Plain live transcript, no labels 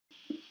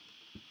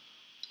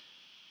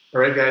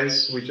Alright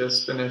guys, we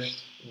just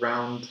finished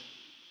round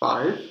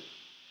 5.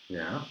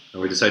 Yeah, and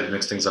we decided to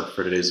mix things up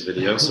for today's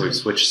video, so we've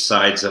switched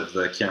sides of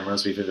the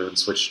cameras. We've even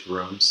switched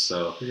rooms,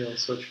 so We're going to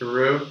switch a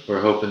room.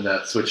 we're hoping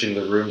that switching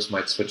the rooms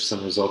might switch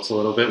some results a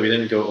little bit. We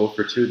didn't go 0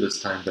 for 2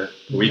 this time, but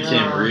we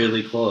came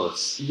really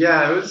close.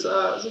 Yeah, it was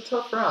a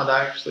tough round.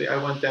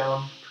 I went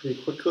down pretty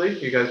quickly.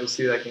 You guys will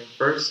see that game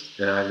first.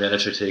 And I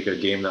managed to take a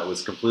game that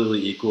was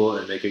completely equal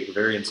and make it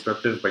very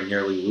instructive by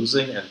nearly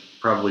losing, and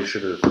probably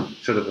should have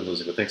been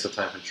losing. But thanks to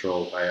time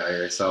control,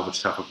 I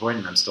salvaged half a point,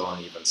 and I'm still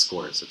on even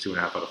score. So 2.5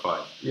 out of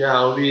 5. Yeah,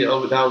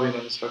 that'll be an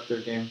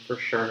instructive game for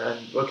sure. And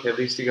okay, at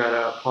least you got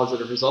a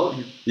positive result.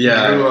 You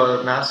drew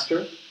a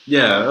master.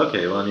 Yeah.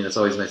 Okay. Well, I mean, it's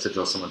always nice to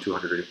draw someone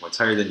 280 points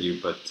higher than you,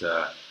 but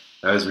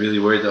I was really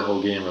worried the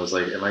whole game. I was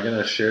like, am I going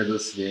to share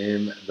this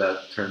game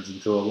that turns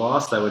into a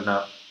loss? That would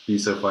not be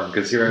so fun.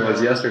 Because here I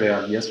was yesterday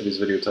on yesterday's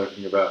video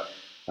talking about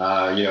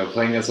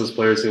playing against those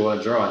players who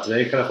want to draw. And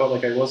today it kind of felt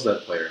like I was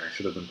that player, and I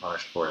should have been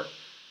punished for it.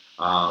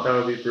 That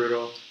would be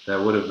brutal.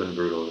 That would have been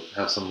brutal.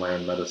 Have some of my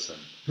own medicine.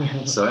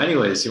 So,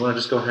 anyways, you want to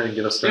just go ahead and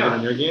get us started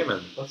on your game,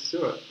 and let's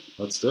do it.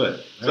 Let's do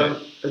it.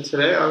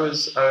 Today I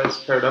was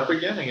paired up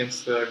again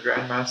against the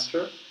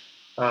Grandmaster.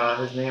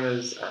 His name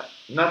is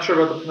not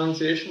sure about the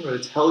pronunciation, but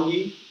it's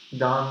Helgi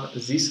Dan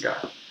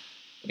Ziska.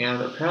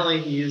 And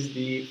apparently he is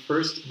the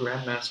first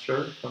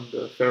Grandmaster from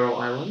the Faroe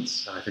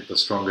Islands. I think the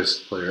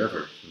strongest player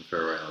ever from the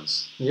Faroe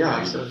Islands.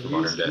 Yeah, so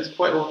he's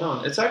quite well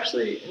known. It's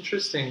actually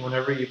interesting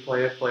whenever you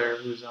play a player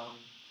who's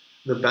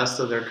the best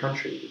of their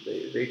country.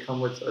 They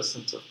come with a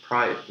sense of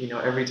pride. You know,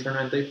 every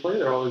tournament they play,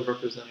 they're always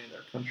representing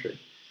their country.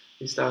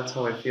 At least that's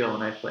how I feel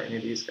when I play any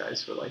of these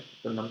guys who are like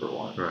the number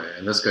one. Right,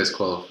 and this guy's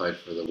qualified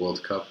for the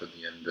World Cup at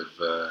the end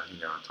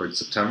of, towards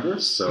September,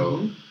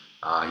 so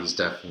he's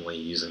definitely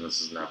using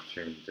this as an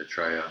opportunity to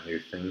try out new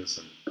things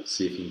and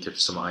see if he can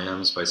catch some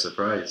ions by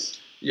surprise.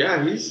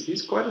 Yeah,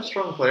 he's quite a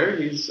strong player.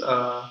 He's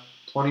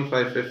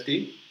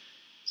 25-50,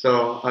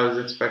 so I was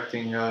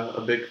expecting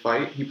a big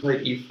fight. He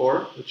played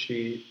e4, which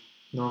he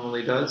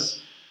normally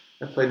does.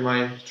 I played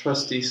my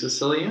trusty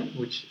Sicilian,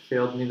 which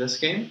failed me this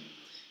game.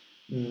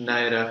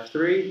 Knight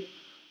f3,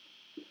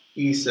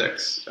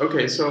 e6.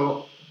 Okay,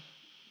 so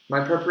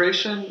my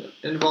preparation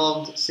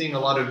involved seeing a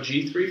lot of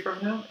g3 from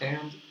him,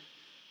 and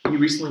he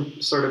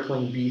recently started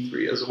playing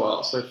b3 as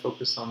well, so I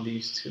focused on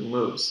these two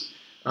moves.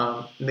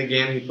 In the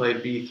game, he played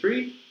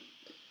b3.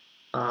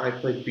 I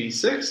played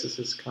b6. This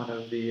is kind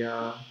of the,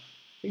 I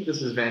think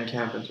this is Van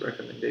Kampen's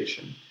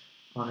recommendation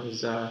on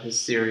his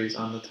series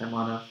on the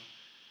Taimanov.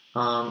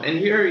 And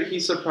here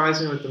he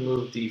surprised me with the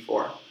move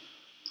d4.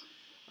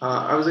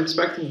 I was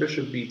expecting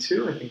bishop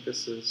b2. I think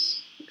this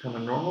is kind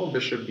of normal.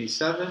 Bishop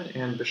b7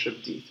 and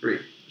bishop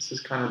d3. This is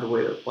kind of the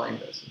way they're playing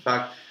this. In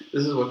fact,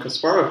 this is what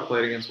Kasparov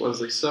played against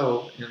Wesley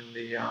So in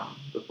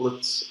the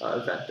Blitz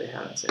event they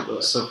had in St.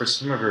 Louis. So for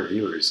some of our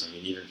viewers, I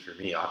mean, even for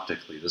me,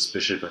 optically, this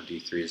bishop on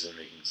d3 isn't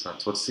making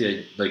sense. What's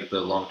the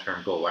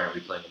long-term goal? Why aren't we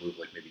playing a move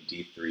like maybe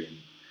d3 and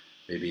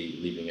maybe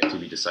leaving it to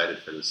be decided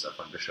for this stuff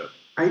on bishop?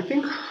 I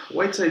think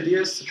White's idea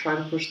is to try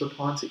to push the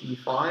pawn to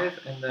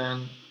e5 and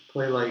then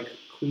play like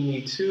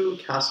Queen e2,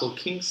 castle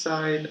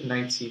kingside,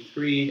 knight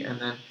c3, and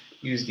then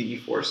use the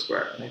e4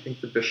 square. And I think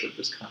the bishop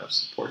just kind of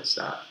supports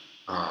that.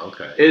 Oh,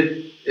 okay.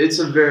 It's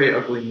a very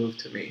ugly move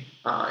to me.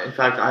 In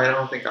fact, I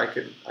don't think I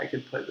could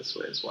play this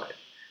way as White.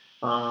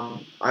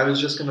 I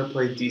was just going to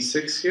play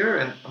d6 here,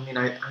 and I mean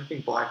I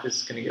think Black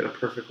is going to get a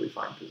perfectly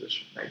fine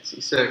position. Knight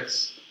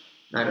c6,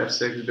 knight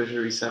f6, bishop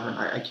e7.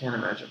 I can't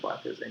imagine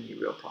Black has any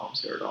real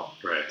problems here at all.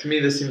 Right. To me,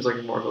 this seems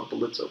like more of a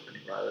blitz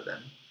opening rather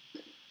than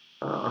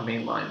a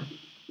main line.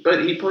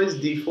 But he plays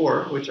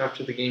d4, which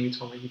after the game he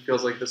told me he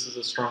feels like this is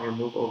a stronger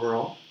move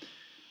overall.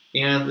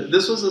 And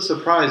this was a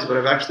surprise, but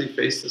I've actually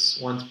faced this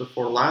once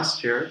before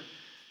last year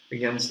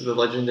against the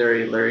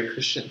legendary Larry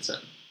Christensen.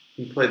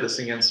 He played this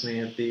against me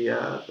at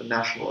the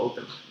National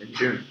Open in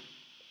June.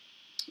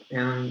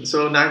 And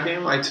so in that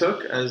game I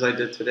took, as I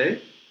did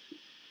today.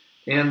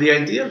 And the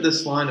idea of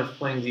this line of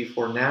playing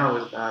d4 now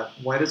is that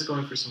White is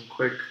going for some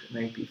quick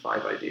knight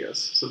b5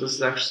 ideas. So this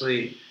is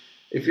actually,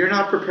 if you're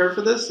not prepared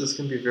for this, this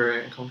can be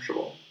very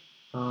uncomfortable.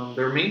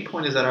 Their main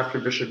point is that after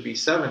bishop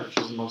b7, which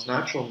is the most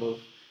natural move,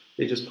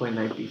 they just play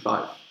knight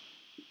b5.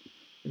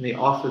 And they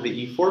offer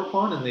the e4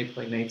 pawn, and they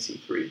play knight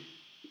c3.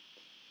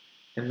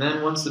 And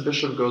then once the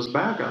bishop goes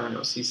back, I don't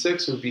know,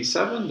 c6 or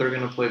b7, they're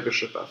going to play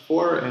bishop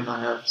f4, and I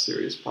have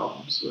serious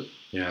problems with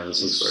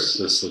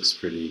this looks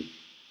pretty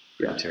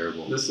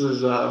terrible. This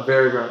is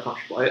very, very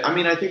uncomfortable. I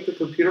mean, I think the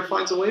computer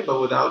finds a way, but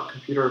without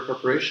computer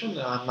preparation,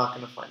 I'm not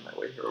going to find my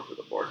way here over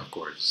the board. Of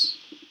course.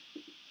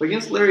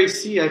 Against Larry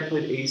C, I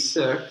played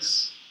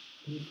a6.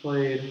 He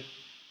played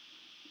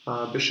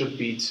bishop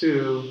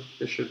b2,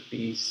 bishop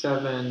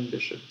b7,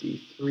 bishop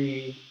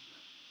d3.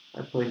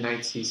 I played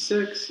knight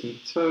c6. He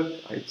took,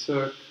 I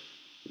took,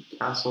 he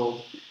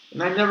castled.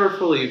 And I never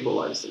fully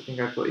equalized. I think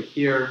I played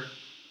here.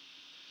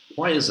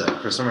 Why is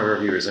that? For some of our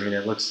viewers, I mean,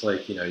 it looks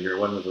like, you're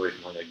one move away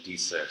from like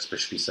d6,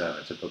 bishop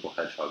b7, typical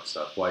hedgehog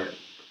stuff. Why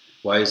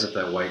Why is it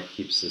that white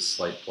keeps this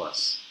slight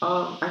plus?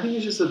 I think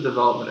it's just a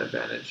development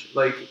advantage.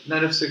 Like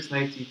knight f6,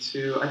 knight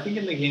d2. I think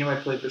in the game I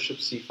played bishop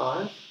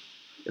c5.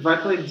 If I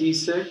played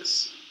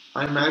d6,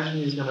 I imagine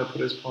he's going to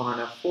put his pawn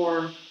on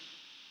f4,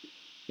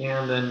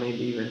 and then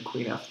maybe even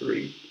queen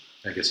f3.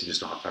 I guess you just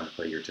don't have time to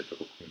play your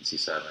typical queen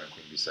c7,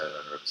 queen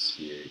b7, rook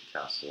c8,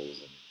 castles.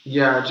 And...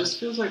 Yeah, it just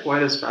feels like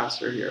white is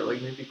faster here.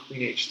 Like maybe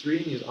queen h3,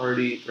 and he's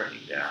already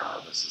threatening.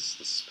 Yeah, this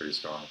is pretty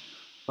strong.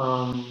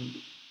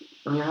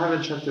 I mean, I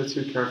haven't checked it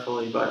too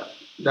carefully, but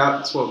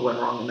that's what went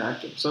wrong in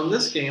that game. So in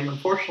this game,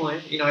 unfortunately,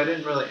 I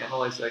didn't really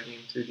analyze that game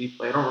too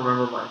deeply. I don't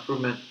remember my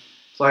improvement,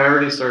 so I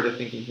already started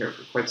thinking here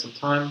for quite some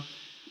time.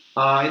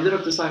 I ended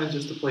up deciding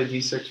just to play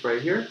d6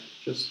 right here,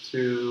 just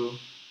to,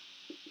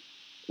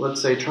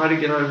 let's say, try to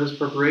get out of his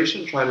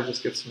preparation, try to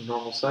just get some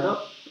normal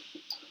setup.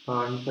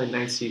 He played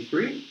knight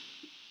c3,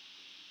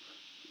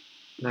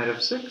 knight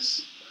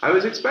f6. I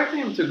was expecting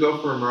him to go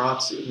for a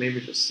Marazzi,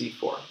 maybe just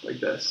c4, like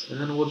this, and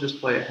then we'll just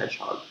play a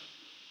hedgehog.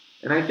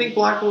 And I think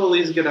black will at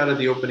least get out of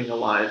the opening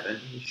alive, and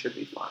he should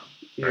be fine.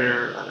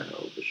 Here, I don't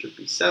know, bishop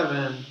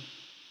b7,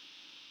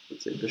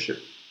 let's say bishop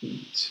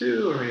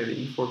e2, or maybe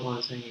the e4 pawn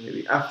is hanging,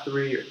 maybe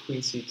f3, or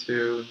queen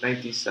c2,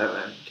 knight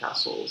d7,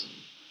 castles.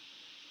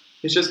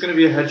 It's just going to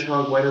be a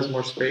hedgehog. White has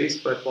more space,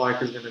 but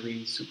black is going to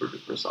be super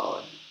duper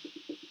solid.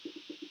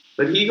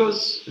 But he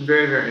goes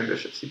very, very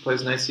ambitious. He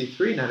plays knight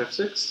c3, knight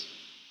f6,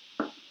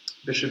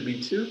 bishop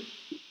b2,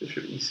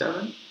 bishop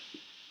e7.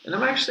 And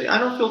I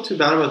don't feel too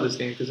bad about this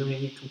game because,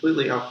 he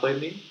completely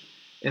outplayed me.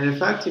 And in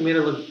fact, he made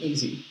it look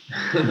easy.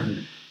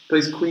 He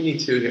plays queen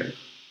e2 here,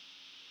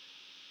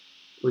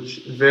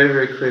 which very,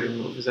 very creative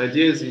move. His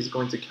idea is he's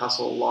going to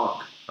castle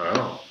long.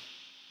 Oh.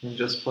 And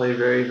just play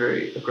very,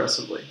 very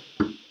aggressively.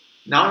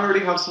 Now I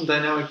already have some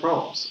dynamic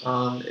problems.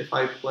 If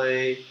I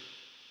play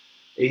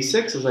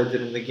a6, as I did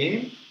in the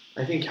game,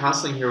 I think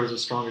castling here was the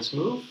strongest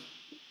move.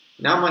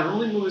 Now my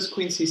only move is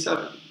queen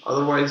c7.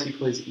 Otherwise, he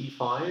plays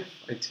e5,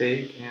 I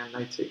take, and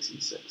knight takes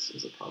e6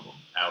 is a problem.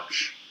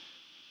 Ouch.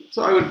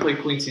 So I would play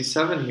queen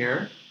c7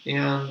 here,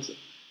 and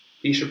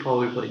he should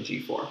probably play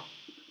g4.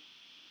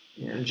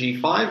 And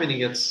g5, and he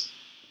gets,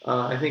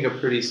 I think, a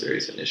pretty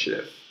serious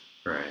initiative.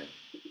 Right.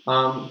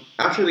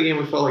 After the game,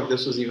 we felt like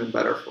this was even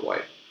better for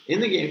white. In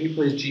the game, he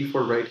plays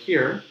g4 right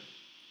here,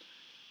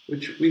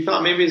 which we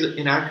thought maybe is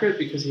inaccurate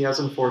because he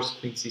hasn't forced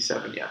queen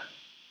c7 yet.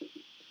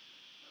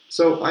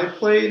 So I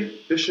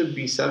played bishop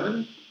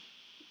b7.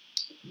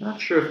 I'm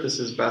not sure if this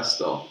is best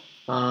though.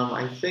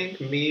 I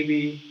think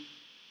maybe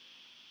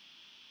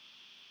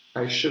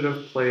I should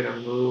have played a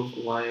move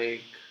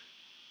like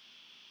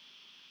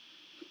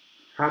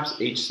perhaps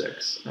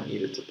h6 I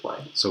needed to play.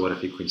 So what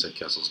if he queenside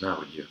castles now?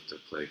 Would you have to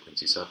play queen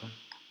c7?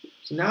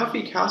 So now if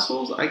he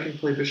castles, I can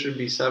play bishop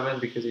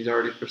b7 because he's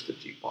already pushed the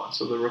g-pawn.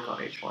 So the rook on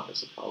h1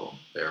 is a problem.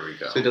 There we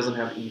go. So he doesn't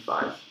have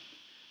e5.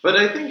 But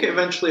I think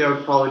eventually I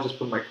would probably just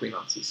put my queen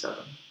on c7.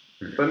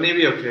 But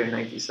maybe, okay,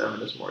 knight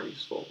d7 is more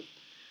useful.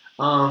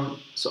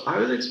 So I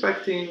was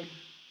expecting,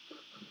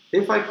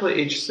 if I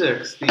play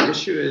h6, the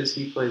issue is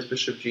he plays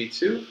bishop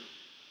g2,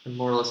 and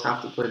more or less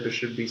have to play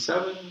bishop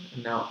b7,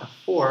 and now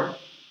f4.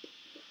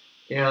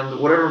 And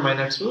whatever my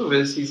next move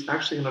is, he's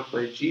actually going to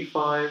play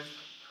g5.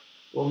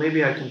 Well,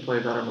 maybe I can play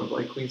a better move,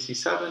 like queen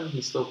c7,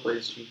 he still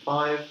plays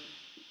g5.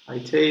 I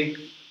take,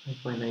 I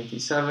play knight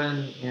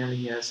d7, and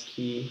he has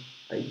key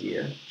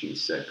idea,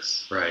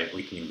 g6. Right,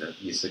 weakening the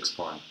e6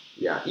 pawn.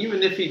 Yeah,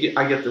 even if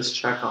I get this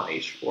check on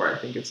h4, I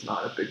think it's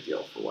not a big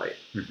deal for white.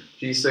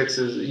 G6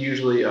 is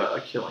usually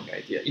a killing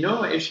idea. You know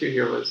what my issue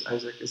here was,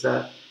 Isaac, is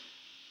that,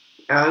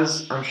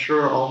 as I'm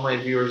sure all my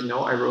viewers know,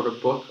 I wrote a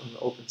book on the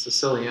Open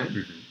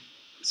Sicilian.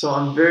 So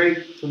I'm very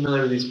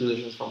familiar with these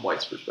positions from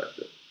white's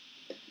perspective.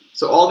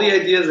 So all the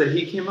ideas that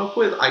he came up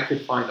with, I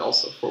could find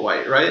also for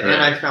white, right? And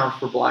I found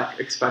for black,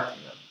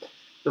 expecting them.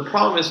 The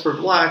problem is for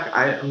black,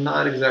 I'm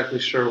not exactly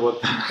sure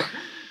what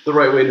the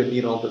right way to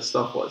meet all this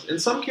stuff was. In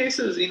some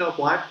cases,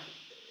 black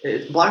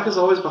is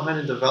always behind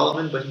in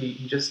development, but he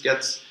just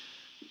gets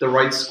the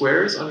right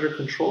squares under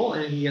control,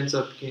 and he ends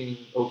up getting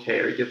okay,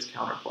 or he gets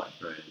counterplay.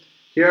 Right.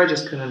 Here, I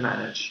just couldn't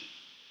manage.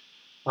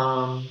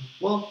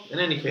 Well, in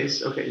any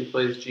case, okay, he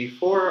plays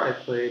g4, I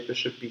play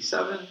bishop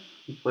b7,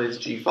 he plays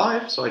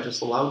g5, so I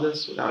just allowed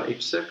this without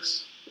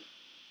h6,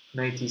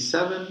 knight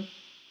d7,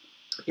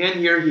 and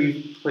here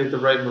he played the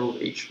right move,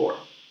 h4.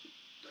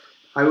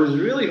 I was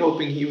really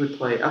hoping he would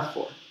play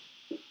f4,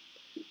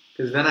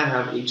 because then I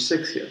have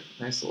h6 here,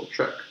 nice little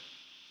trick.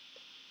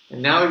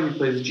 And now if he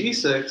plays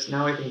g6,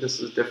 now I think this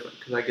is different,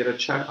 because I get a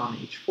check on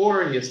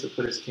h4, he has to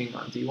put his king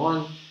on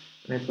d1,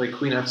 and I play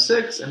queen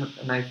f6,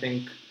 and I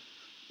think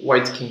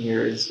white's king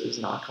here is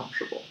not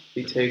comfortable.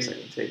 If he takes, I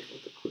can take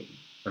with the queen.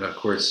 And of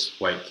course,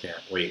 white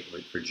can't wait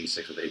for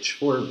g6 with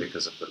h4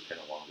 because of the pin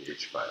along the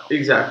h file.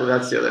 Exactly,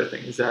 that's the other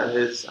thing, is that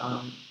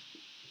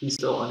he's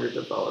still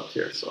underdeveloped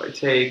here. So I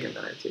take, and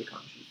then I take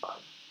on g5.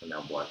 And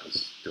now black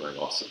is doing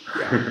awesome.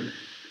 Yeah.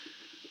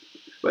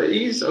 But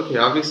he's, okay,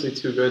 obviously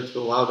too good to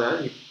allow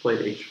that. He played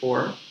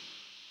h4.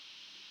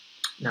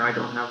 Now I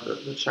don't have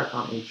the check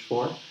on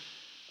h4.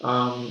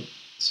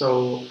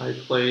 So I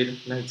played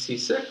knight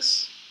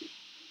c6,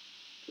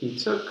 he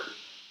took,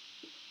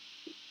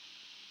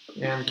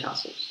 and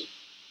castles.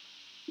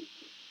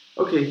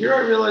 Okay, here I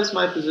realize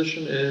my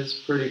position is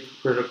pretty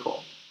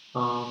critical.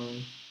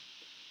 And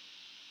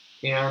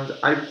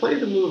I play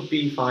the move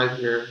b5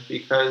 here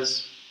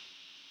because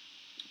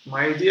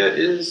my idea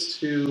is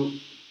to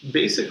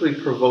basically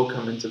provoke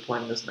him into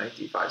playing this knight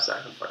d5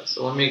 sacrifice.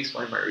 So let me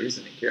explain my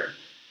reasoning here.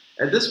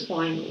 At this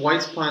point,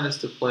 White's plan is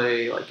to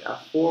play like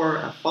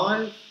f4,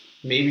 f5,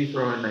 maybe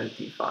throw in knight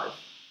d5.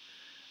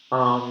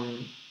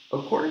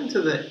 According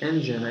to the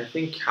engine, I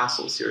think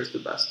castles here is the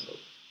best move.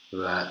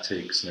 That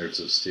takes nerves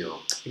of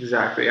steel.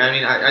 Exactly. I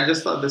mean, I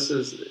just thought this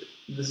is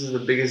the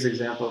biggest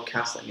example of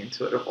castling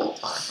into it of all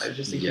time. I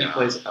just think he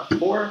plays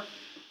f4.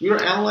 We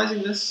were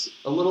analyzing this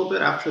a little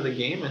bit after the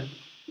game, and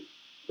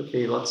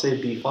okay, let's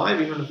say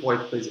b5, even if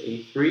White plays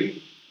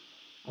a3,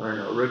 I don't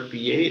know, rook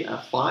b8,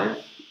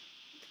 f5,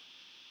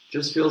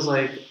 just feels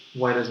like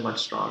White is much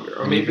stronger.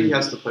 Or maybe he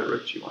has to play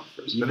rook g1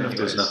 first. Even if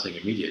there's nothing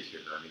immediate here,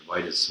 though, I mean,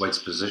 White's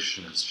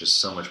position is just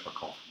so much more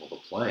comfortable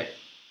to play.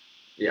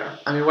 Yeah,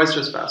 I mean, White's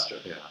just faster.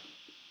 Yeah.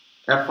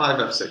 f5,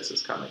 f6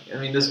 is coming. I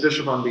mean, this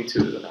bishop on b2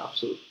 is an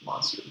absolute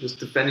monster. Just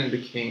defending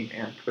the king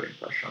and putting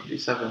pressure on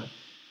d7.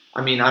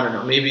 I mean, I don't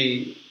know,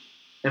 maybe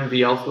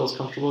MVL feels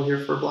comfortable here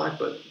for black,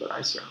 but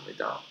I certainly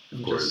don't.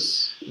 Of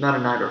course. Just not a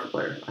knight orf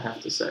player, I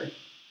have to say.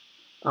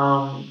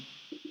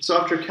 So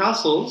after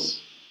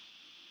castles,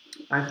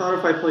 I thought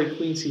if I play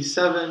queen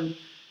c7,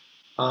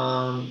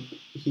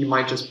 he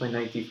might just play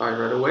knight d5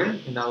 right away,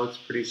 and that looks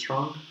pretty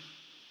strong.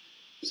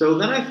 So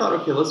then I thought,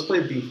 okay, let's play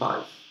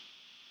b5.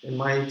 And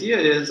my idea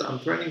is I'm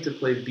threatening to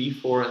play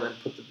b4 and then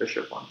put the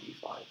bishop on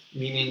d5,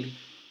 meaning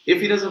if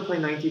he doesn't play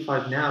knight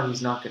d5 now,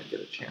 he's not going to get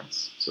a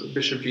chance. So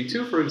bishop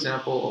g2, for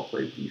example, I'll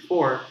play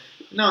b4.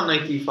 Now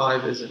knight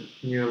d5 isn't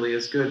nearly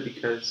as good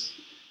because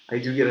I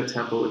do get a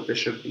tempo with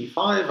bishop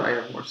b5, I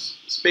have more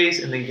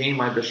space, and then gain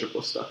my bishop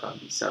was stuck on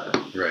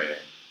b7. Right.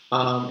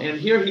 And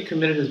here he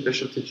committed his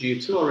bishop to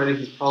g2 already,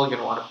 he's probably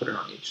going to want to put it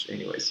on h3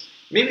 anyways.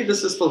 Maybe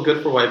this is still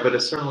good for White, but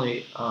it's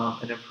certainly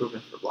an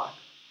improvement for Black.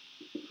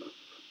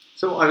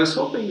 So I was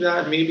hoping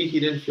that maybe he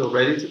didn't feel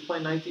ready to play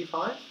knight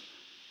d5.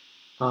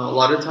 A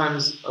lot of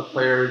times a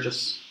player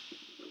just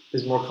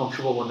is more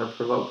comfortable when they're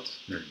provoked.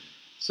 Mm.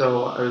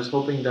 So I was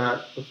hoping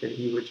that, okay,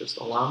 he would just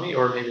allow me,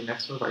 or maybe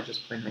next move I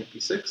just play knight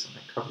b6 and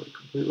I cover it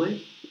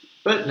completely.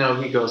 But no,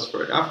 he goes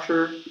for it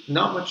after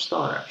not much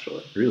thought,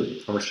 actually.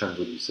 Really? How much time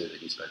would you say that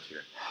he spent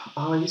here?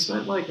 He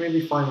spent like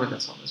maybe 5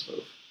 minutes on this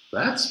move.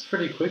 That's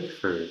pretty quick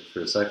for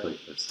a sack like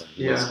this.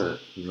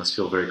 He must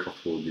feel very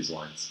comfortable with these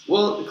lines.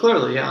 Well,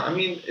 clearly, yeah. I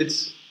mean,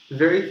 it's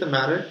very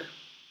thematic,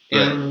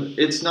 and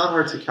it's not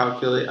hard to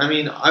calculate. I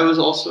mean, I was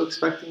also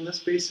expecting this,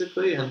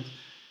 basically, and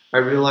I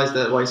realized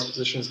that White's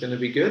position is going to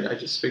be good. I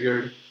just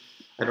figured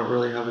I don't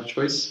really have a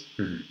choice.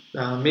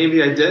 Mm-hmm.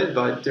 Maybe I did,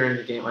 but during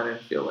the game, I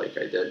didn't feel like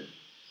I did.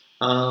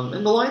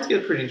 And the lines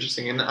get pretty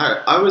interesting, and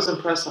I was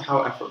impressed at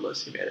how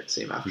effortless he made it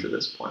seem after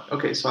this point.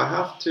 Okay, so I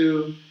have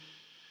to...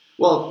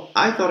 Well,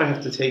 I thought I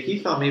have to take. He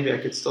thought maybe I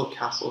could still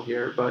castle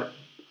here, but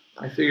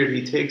I figured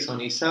he takes on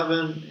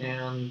e7,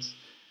 and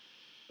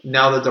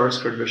now the dark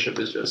squared bishop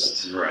is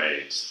just...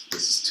 Right.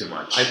 This is too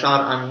much. I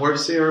thought I'm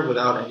worse here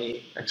without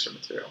any extra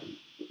material.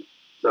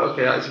 So,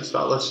 okay, I just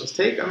thought, let's just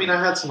take. I mean,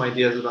 I had some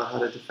ideas about how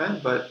to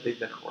defend, but they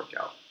didn't work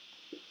out.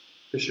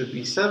 Bishop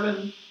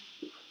b7.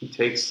 He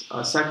takes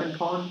a second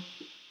pawn.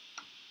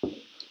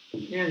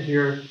 And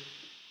here...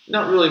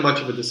 Not really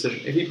much of a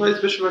decision. If he plays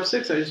bishop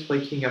f6, I just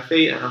play king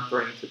f8 and I'm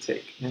threatening to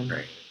take. And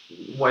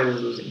White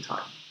is losing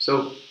time.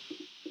 So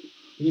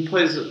he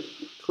plays a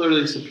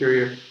clearly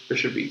superior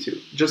bishop b2,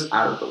 just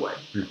out of the way.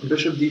 Mm-hmm.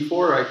 Bishop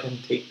d4, I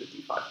can take the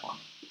d5 pawn.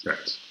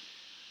 Right.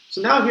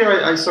 So now here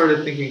I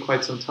started thinking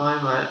quite some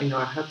time.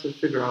 I had to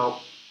figure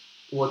out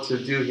what to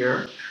do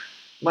here.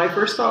 My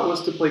first thought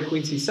was to play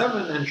queen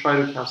c7 and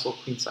try to castle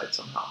queenside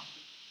somehow.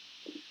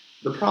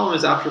 The problem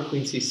is after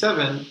queen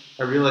c7,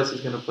 I realized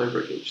he's going to play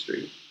rook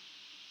h3.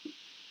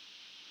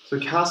 So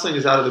castling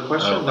is out of the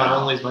question. Oh, wow. Not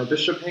only is my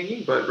bishop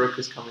hanging, but rook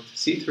is coming to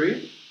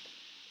c3.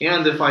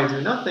 And if I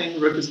do nothing,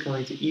 rook is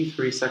coming to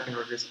e3, second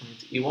rook is coming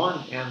to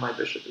e1, and my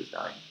bishop is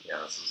dying. Yeah,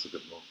 this is a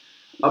good move.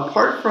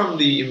 Apart from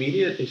the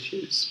immediate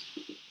issues,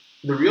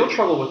 the real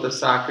trouble with the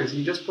sack is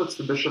he just puts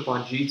the bishop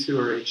on g2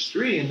 or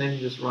h3, and then he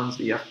just runs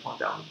the f-pawn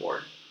down the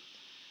board.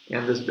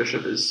 And this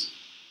bishop is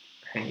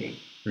hanging,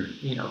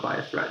 by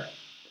a thread.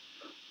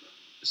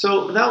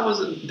 So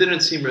that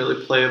didn't seem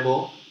really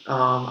playable.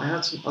 I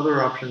had some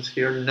other options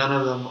here. None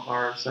of them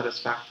are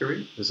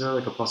satisfactory. Is there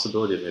like a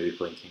possibility of maybe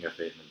playing king f8 and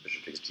then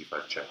bishop takes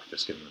g5 check,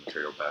 just giving the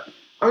material back?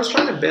 I was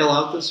trying to bail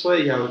out this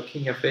way, with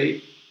king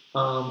f8.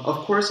 Of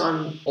course,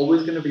 I'm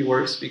always going to be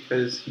worse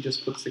because he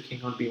just puts the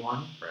king on b1,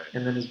 right.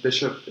 And then his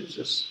bishop is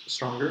just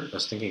stronger. I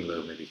was thinking,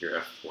 though, maybe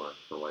here f4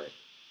 for White.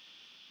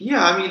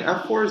 Yeah, I mean,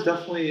 f4 is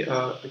definitely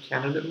a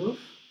candidate move.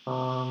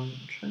 I'm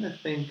trying to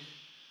think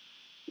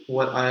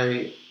what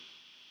I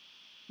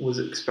was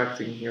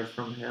expecting here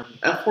from him.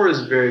 f4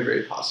 is very,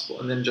 very possible,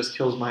 and then just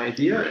kills my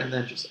idea, and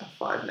then just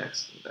f5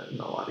 next in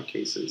a lot of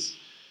cases.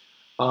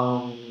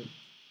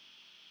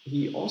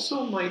 He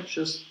also might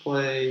just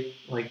play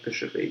like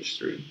bishop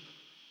h3.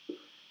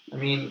 I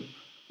mean,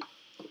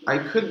 I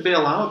could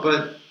bail out,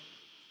 but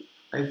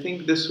I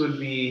think this would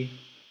be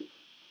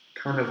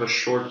kind of a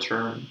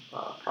short-term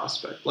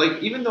prospect.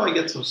 Like, even though I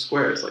get some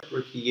squares, like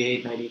rook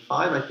e8, knight e5,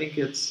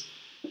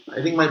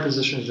 I think my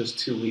position is just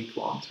too weak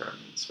long-term,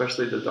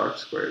 especially the dark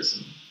squares.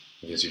 And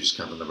I guess you just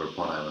count the number of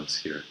pawn islands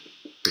here.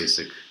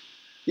 Basic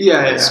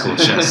school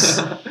chess.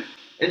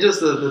 And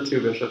just the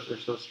two bishops are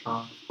so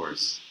strong. Of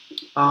course.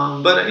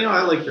 But,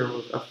 I like your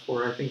move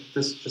f4. I think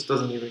this just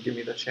doesn't even give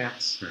me the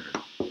chance.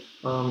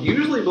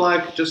 Usually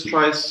black just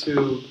tries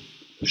to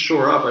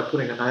shore up by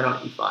putting a knight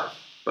on e5.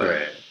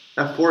 But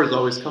f4 is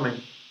always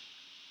coming.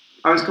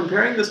 I was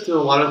comparing this to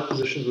a lot of the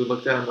positions we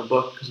looked at in the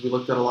book, because we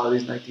looked at a lot of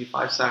these knight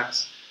d5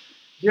 sacks.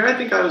 Here I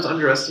think I was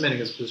underestimating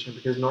his position,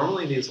 because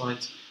normally in these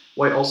lines,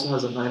 white also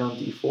has a knight on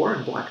d4,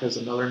 and black has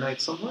another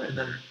knight somewhere, and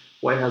then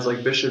white has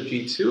like bishop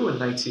g2 and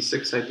knight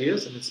c6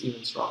 ideas, and it's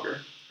even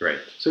stronger. Right.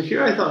 So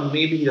here I thought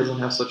maybe he doesn't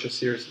have such a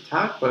serious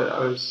attack, but I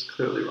was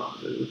clearly wrong.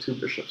 The two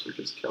bishops are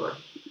just killer.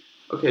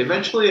 Okay,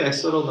 eventually I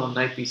settled on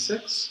knight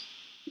b6.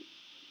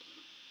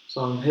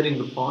 So I'm hitting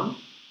the pawn.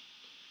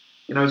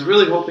 And I was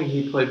really hoping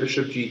he'd play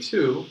bishop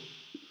g2,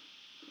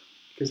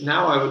 because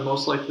now I would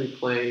most likely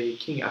play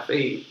king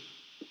f8.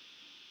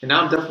 And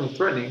now I'm definitely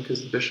threatening,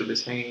 because the bishop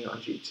is hanging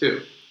on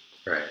g2.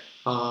 Right.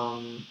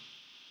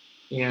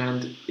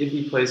 And if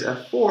he plays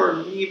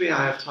f4, maybe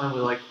I have time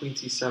with like queen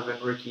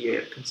c7, rook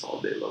e8 to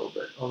consolidate a little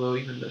bit. Although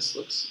even this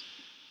looks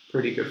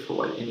pretty good for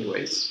white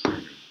anyways.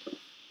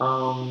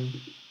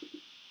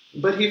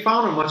 But he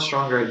found a much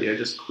stronger idea,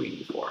 just queen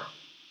e4.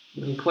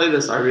 When he played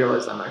this, I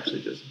realized I'm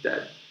actually just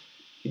dead.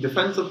 He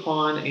defends the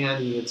pawn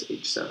and he hits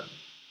h7.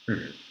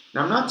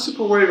 Now I'm not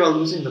super worried about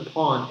losing the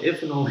pawn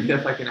if and only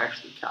if I can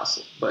actually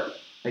castle, but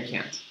I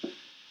can't.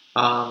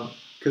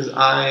 Because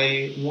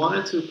I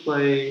wanted to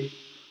play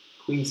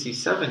queen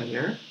c7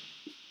 here.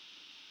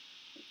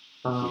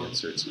 He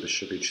inserts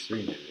bishop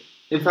h3 maybe.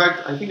 In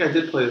fact, I think I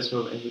did play this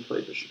move and he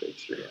played bishop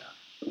h3.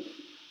 Yeah.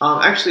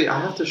 Actually, I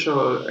have to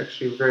show a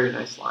very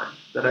nice line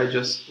that I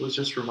was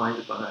just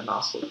reminded when I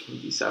mouse like king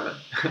d7.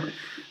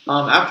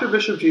 After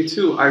bishop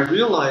g2, I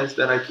realized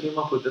that I came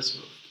up with this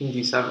move, king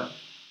d7.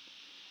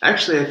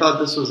 Actually, I thought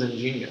this was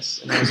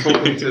ingenious, and I was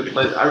hoping to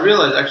play. I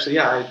realized actually,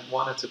 yeah, I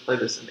wanted to play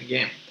this in the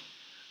game.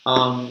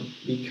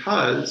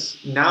 Because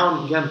now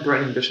I'm again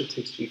threatening bishop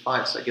takes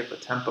g5, so I get the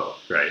tempo.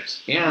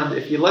 Right. And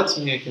if he lets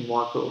me, I can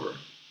walk over.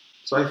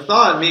 So I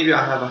thought maybe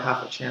I have a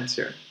half a chance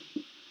here.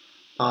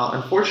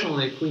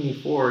 Unfortunately, queen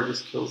e4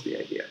 just kills the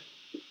idea.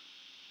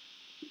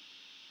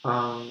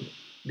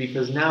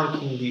 Because now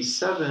king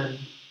d7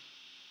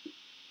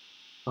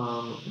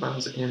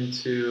 runs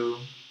into...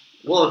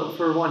 Well,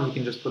 for one, he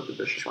can just put the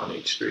bishop on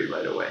h3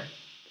 right away.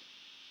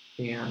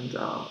 And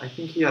I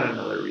think he had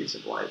another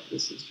reason why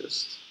this is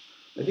just...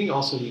 I think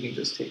also he can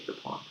just take the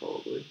pawn,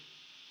 probably.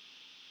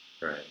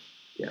 Right.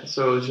 Yeah,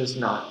 so it's just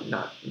not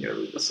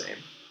nearly the same.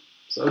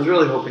 So I was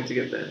really hoping to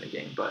get that in the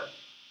game, but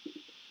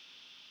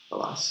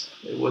alas,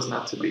 it was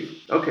not to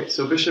be. Okay,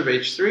 so bishop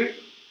h3.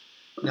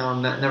 Now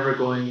I'm never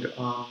going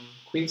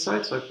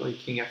queenside, so I play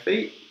king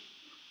f8.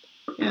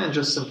 And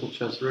just simple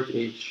chess, rook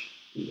h,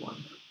 e1.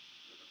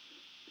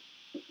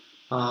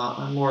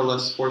 I'm more or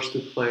less forced to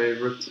play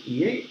rook to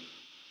e8.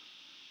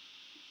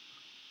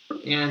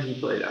 And he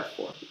played f4.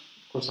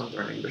 Of course, I'm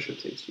turning bishop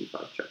takes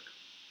g5 check.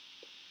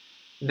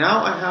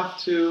 Now I have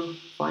to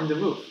find a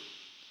move.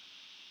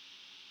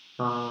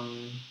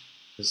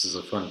 This is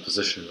a fun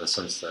position in the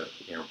sense that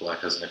black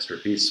has an extra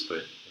piece,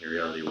 but in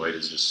reality, white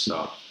has just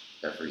stopped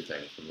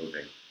everything from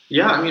moving.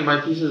 Yeah, I mean my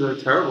pieces are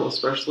terrible,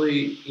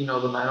 especially the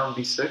knight on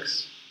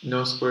b6,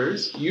 no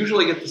squares. You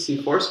usually get the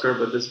c4 square,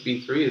 but this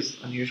b3 is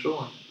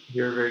unusual, and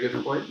here very good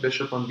for white.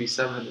 Bishop on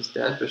b7 is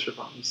dead. Bishop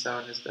on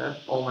e7 is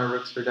dead. All my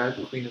rooks are dead.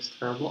 The queen is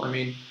terrible. I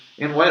mean,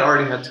 and white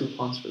already had 2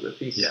 pawns for the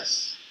piece.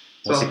 Yes.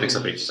 Once he picks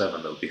up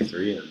h7, there'll be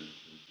 3, and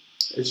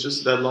it's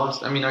just dead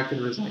lost. I mean, I could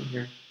resign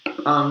here.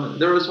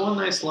 There was one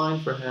nice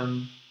line for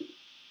him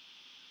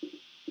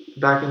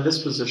back in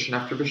this position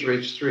after bishop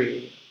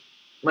h3.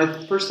 My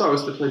first thought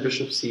was to play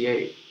bishop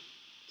c8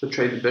 to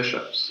trade the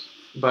bishops,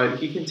 but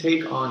he can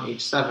take on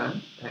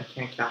h7, and I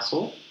can't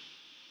castle.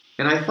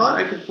 And I thought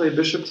I could play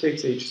bishop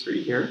takes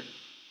h3 here.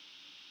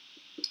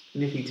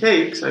 And if he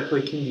takes, I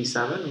play king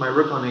d7. My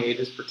rook on a8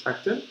 is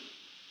protected.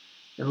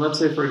 And let's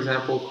say, for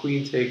example,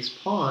 queen takes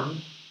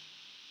pawn.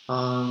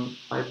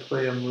 I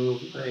play a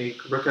move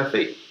like rook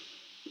f8.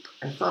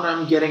 I thought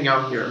I'm getting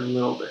out here a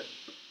little bit,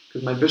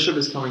 because my bishop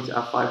is coming to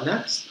f5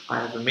 next. I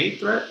have a mate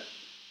threat.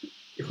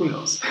 Who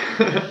knows?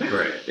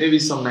 Right. Maybe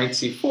some knight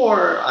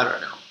c4. I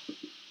don't know.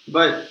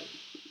 But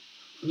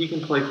he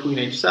can play queen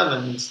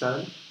h7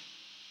 instead.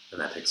 And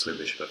that takes away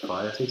bishop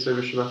f5. Takes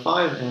away bishop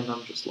f5, and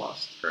I'm just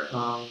lost.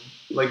 Right.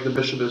 Like the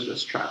bishop is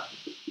just trapped.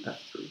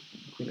 f3,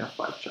 queen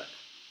f5 check.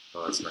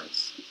 Oh, that's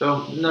nice.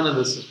 So none of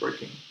this is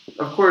working.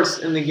 Of course,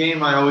 in the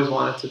game, I always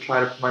wanted to try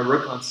to put my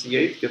rook on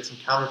c8 to get some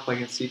counterplay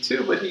against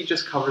c2, but he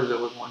just covers it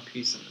with one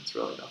piece, and it's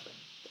really nothing.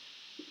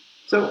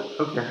 So,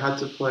 okay, I had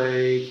to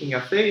play king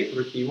f8,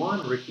 rook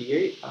e1, rook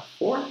e8,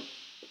 f4.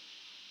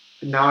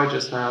 And now I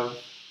just have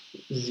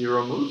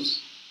 0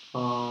 moves.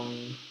 I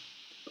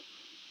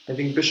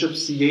think bishop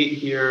c8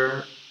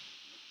 here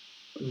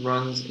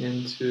runs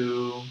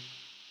into...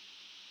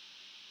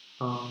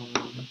 I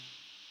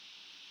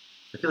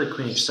feel like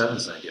queen h7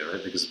 is an idea,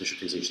 right? Because bishop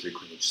takes h3,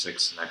 queen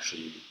h6, and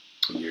actually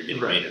you're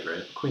getting mated,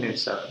 right? Queen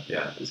h7,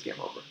 yeah, is game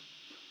over.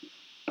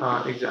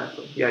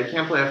 Exactly. Yeah, you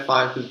can't play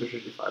f5 because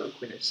bishop g5, but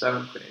queen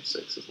h7, queen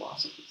h6 is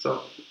lost.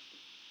 So,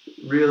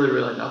 really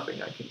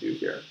nothing I can do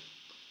here.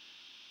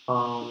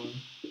 I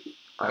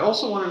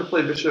also wanted to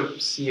play bishop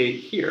c8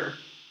 here,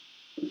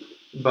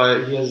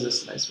 but he has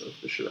this nice move,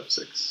 bishop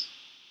f6.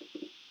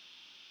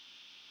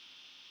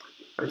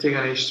 If I take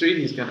on h3,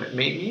 he's going to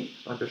mate me.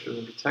 My bishop is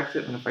going to protect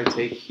it. And if I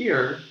take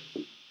here,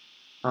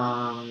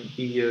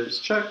 he gives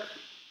check.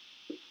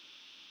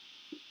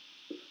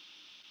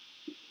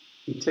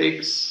 He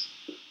takes,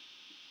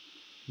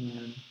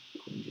 and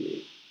queen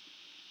g8.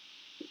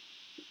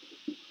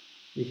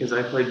 Because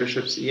I played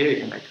bishop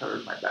c8 and I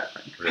covered my back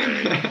rank.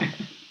 Right.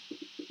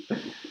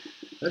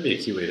 That'd be a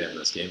key way to end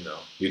this game, though.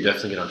 You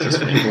definitely get on chess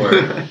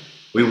 24.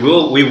 we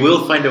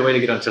will find a way to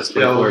get on chess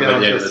 24,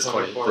 but yeah,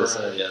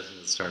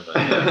 this turn.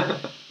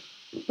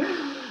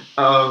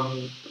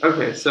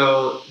 Okay,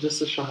 so just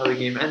to show how the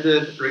game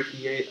ended, rook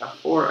e8,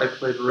 f4. I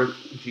played rook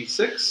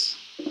g6.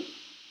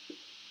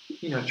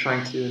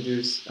 Trying to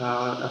induce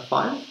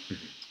f5.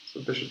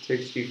 So bishop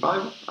takes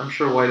g5. I'm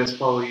sure white is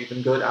probably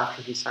even good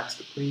after he sacks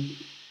the queen.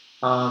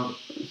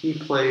 He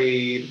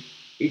played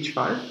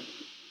h5.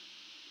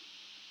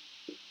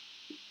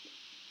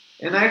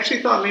 And I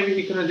actually thought maybe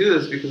he couldn't do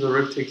this because the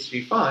rook takes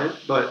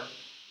g5, but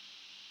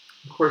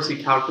of course he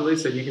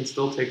calculates that he can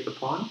still take the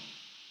pawn.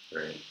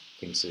 Right,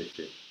 king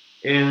safety.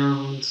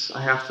 And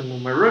I have to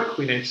move my rook,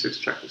 queen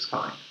h6 check is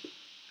coming.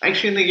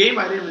 Actually in the game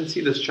I didn't even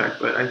see this check,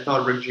 but I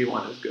thought rook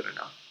g1 is good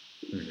enough.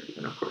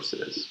 And of course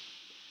it is.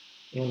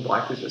 And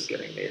black is just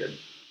getting mated.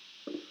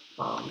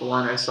 The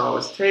line I saw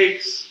was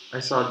takes.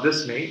 I saw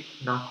this mate,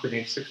 not queen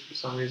h6 for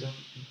some reason.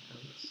 And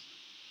this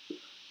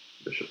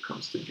bishop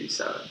comes to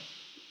g7.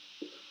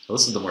 Well,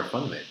 this is the more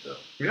fun mate, though.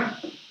 Yeah,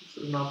 this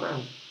is not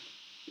bad.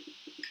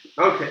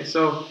 Okay,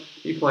 so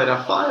he played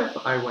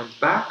f5. I went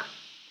back.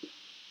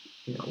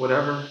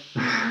 Whatever.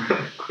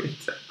 Queen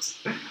takes.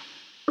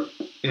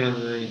 And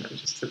then,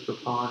 just took the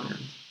pawn and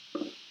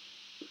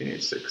queen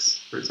h6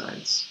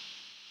 resigns.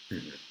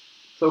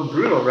 So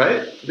brutal,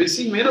 right? But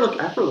see, he made it look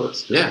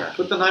effortless. Yeah.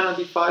 Put the knight on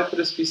d5, put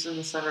his piece in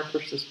the center,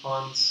 push his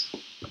pawns.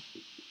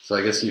 So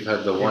I guess you've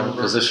had the one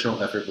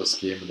positional effortless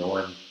game and the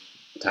one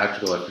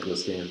tactical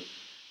effortless game.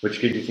 Which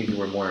game do you think you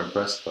were more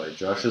impressed by,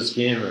 Josh's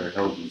game or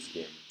Helgi's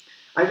game?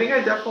 I think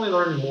I definitely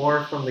learned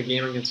more from the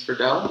game against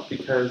Friedel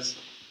because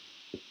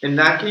in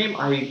that game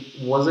I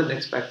wasn't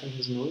expecting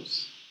his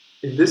moves.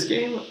 In this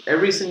game,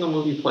 every single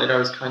move he played I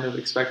was kind of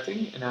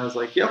expecting, and I was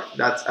like, yep,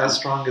 that's as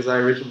strong as I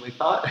originally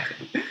thought,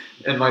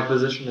 and my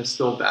position is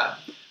still bad.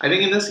 I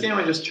think in this game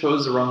I just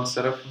chose the wrong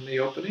setup from the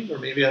opening, or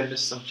maybe I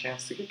missed some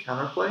chance to get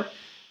counterplay.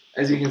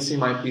 As you can see,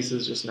 my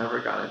pieces just never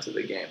got into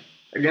the game.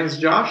 Against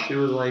Josh, it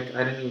was like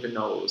I didn't even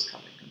know what was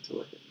coming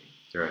until it hit me.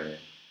 Right.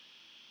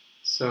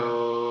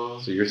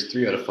 So you're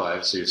 3 out of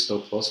 5, so you're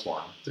still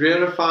 +1. 3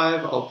 out of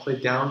 5. I'll play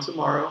down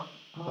tomorrow.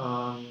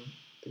 I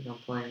think I'm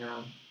playing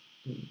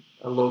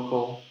a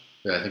local.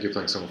 Yeah, I think you're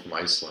playing someone from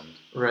Iceland.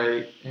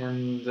 Right,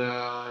 and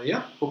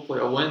yeah, hopefully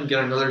I'll win,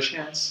 get another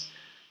chance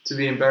to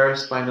be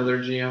embarrassed by another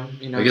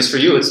GM. I guess for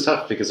you it's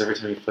tough because every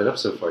time you've played up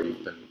so far,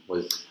 you've been playing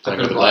with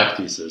the black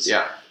pieces.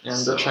 Yeah,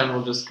 and the trend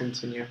will just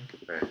continue.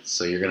 Right,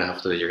 so you're gonna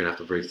have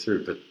to break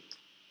through, but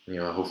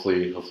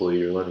hopefully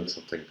you're learning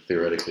something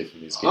theoretically from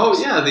these games. Oh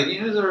yeah, the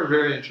games are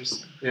very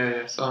interesting.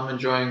 Yeah. So I'm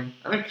enjoying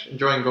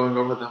going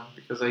over them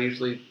because I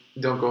usually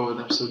don't go over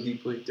them so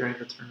deeply during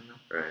the tournament.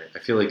 Right. I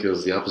feel like it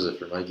was the opposite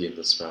for my game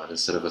this round.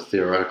 Instead of a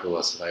theoretical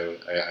lesson,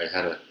 I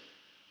had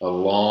a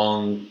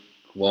long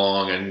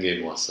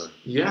endgame lesson.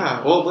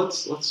 Yeah. Well,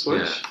 let's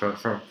switch. Yeah.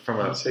 From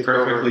a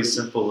perfectly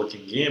simple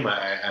looking game,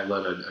 I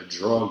let a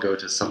draw go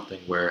to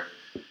something where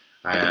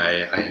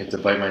I had to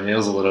bite my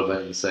nails a little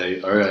bit and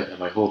say, all right,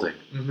 am I holding?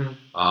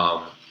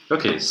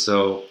 Okay,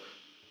 so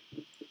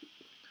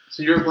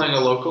you're playing a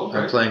local,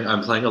 right?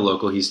 I'm playing a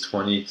local. He's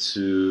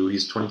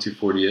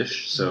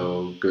 2240-ish,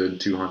 so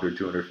good 200,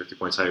 250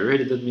 points higher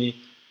rated than me.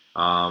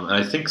 And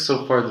I think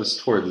so far this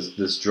tour,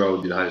 this draw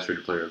would be the highest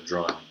rated player I've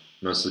drawn.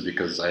 Mostly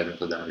because I haven't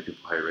played that many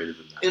people higher rated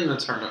than that. In the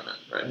tournament,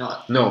 right?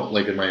 No,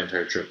 like in my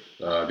entire trip,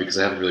 because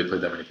I haven't really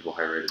played that many people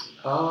higher rated than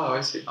that. Oh,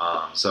 I see.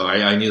 So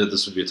I knew that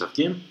this would be a tough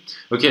game.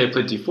 Okay, I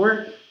played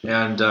d4,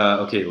 and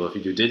okay, well, if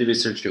you do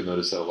database search, you'll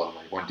notice that a lot of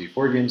my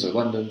 1d4 games are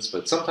Londons,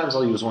 but sometimes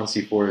I'll use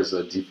 1c4 as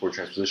a d4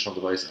 transpositional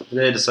device.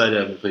 Today I decided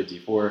I'm going to play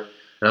d4,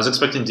 and I was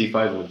expecting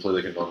d5 and would play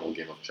like a normal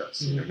game of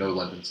chess. No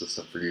London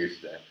system for you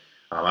today.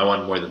 I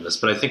wanted more than this,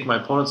 but I think my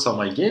opponent saw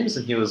my games,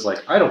 and he was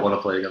like, I don't want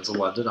to play against a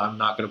London, I'm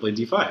not going to play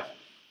d5.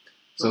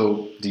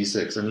 So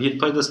d6, and he had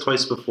played this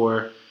twice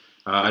before.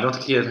 I don't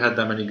think he had had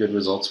that many good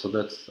results with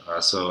it,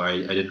 so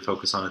I didn't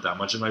focus on it that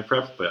much in my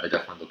prep, but I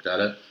definitely looked at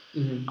it.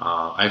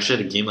 I actually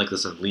had a game like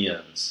this in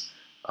Leon's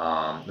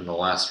in the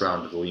last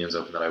round of the Leon's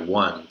Open that I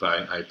won,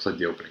 but I played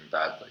the opening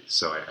badly,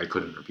 so I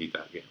couldn't repeat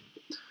that game.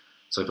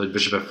 So I played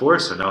bishop f4,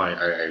 so now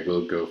I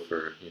will go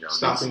for,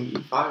 stopping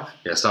e5.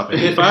 Yeah, stopping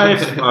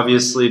e5,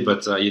 obviously,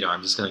 but,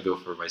 I'm just going to go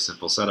for my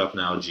simple setup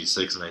now,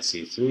 g6, knight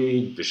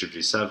c3, bishop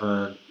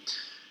g7,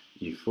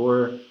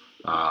 e4,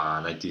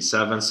 knight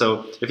d7.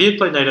 So if he had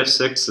played knight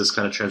f6, this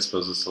kind of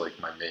transposes to, like,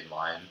 my main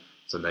line.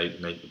 So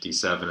knight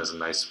d7 is a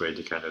nice way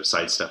to kind of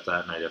sidestep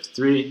that, knight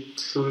f3.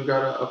 So we've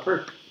got a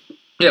perk.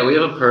 Yeah, we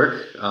have a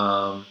perk.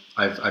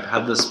 I've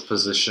had this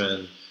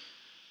position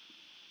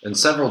in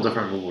several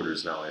different move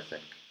orders now, I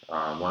think.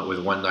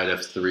 With one knight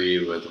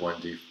f3, with one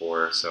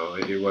d4, so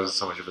it wasn't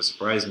so much of a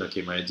surprise. And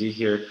okay, my idea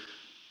here,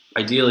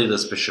 ideally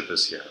this bishop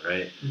is here,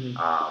 right?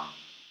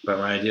 But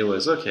my idea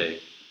was, okay,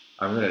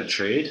 I'm going to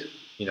trade.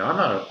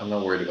 I'm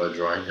not worried about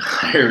drawing a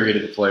higher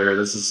rated player.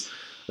 This is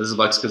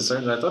Black's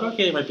concern. And I thought,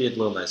 okay, it might be a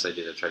little nice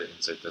idea to try to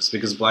insert this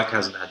because Black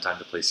hasn't had time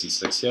to play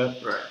c6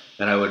 yet. Right.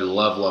 And I would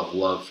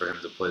love for him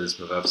to play this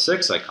move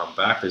f6. I come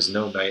back. There's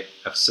no knight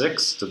f6.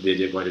 So the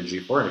idea of going to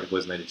g4, and if he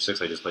plays knight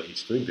h6, I just play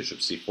h3, bishop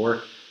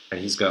c4. And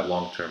he's got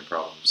long-term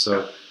problems.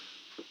 So,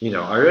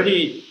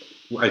 already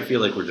I feel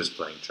like we're just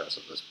playing chess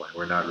at this point.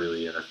 We're not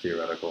really in a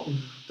theoretical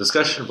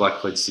discussion. Black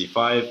played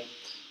c5,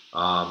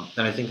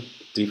 and I think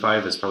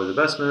d5 is probably the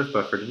best move.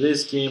 But for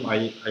today's game,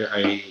 I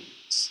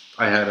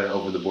had an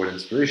over-the-board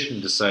inspiration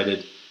and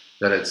decided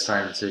that it's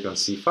time to take on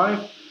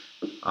c5.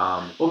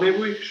 Well, maybe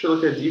we should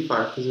look at d5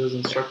 because it was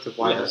instructive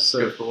why that's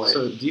good for white.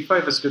 So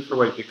d5 is good for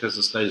white because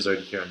this knight is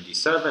already here on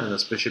d7, and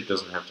this bishop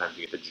doesn't have time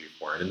to get to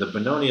g4. And in the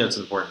Benoni, it's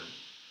important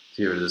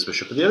theory of this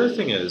bishop. But the other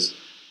thing is,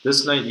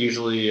 this knight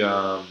usually, it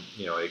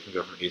can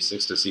go from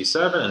a6 to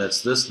c7, and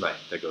it's this knight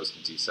that goes to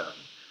d7.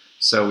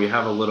 So we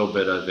have a little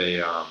bit of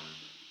a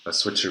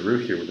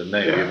switcheroo here with the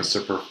knight. We have a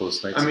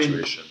superfluous knight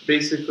situation.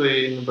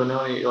 Basically, in the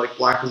Benoni, like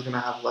Black is going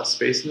to have less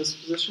space in this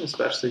position,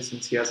 especially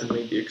since he hasn't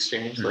made the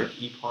exchange, like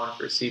e-pawn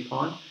for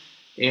c-pawn.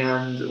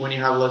 And when you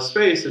have less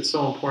space, it's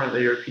so important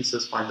that your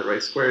pieces find the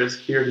right squares.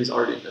 Here, he's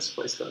already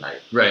misplaced the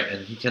knight. Right,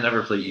 and he can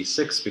never play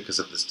e6 because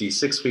of this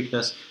d6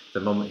 weakness. The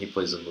moment he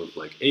plays a move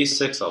like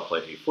a6, I'll play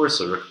a4.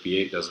 So rook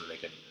b8 doesn't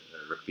make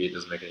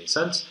any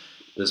sense.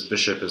 This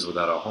bishop is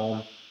without a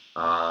home.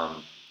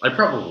 I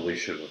probably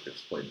should have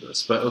explained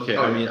this, but okay.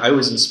 I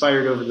was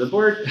inspired over the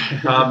board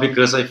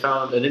because I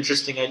found an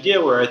interesting idea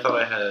where I thought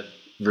I had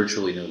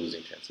virtually no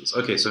losing chances.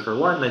 Okay, so for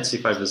one, knight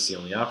c5 is the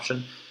only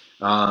option.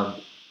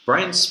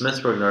 Brian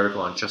Smith wrote an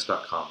article on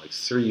chess.com like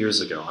 3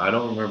 years ago. I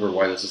don't remember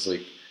why this is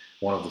like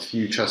one of the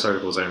few chess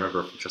articles I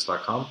remember from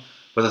chess.com.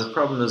 But the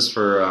problem is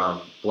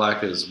for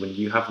Black is when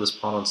you have this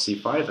pawn on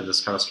c5 and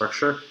this kind of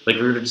structure, like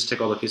if we were to just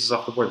take all the pieces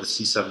off the board, the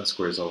c7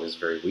 square is always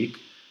very weak.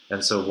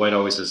 And so white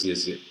always has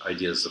these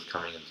ideas of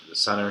coming into the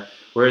center.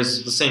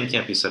 Whereas the same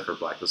can't be said for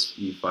Black. This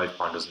e5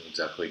 pawn doesn't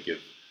exactly give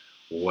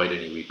white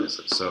any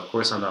weaknesses. So of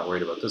course I'm not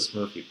worried about this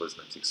move. He plays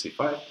knight takes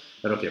c5.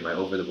 And okay, my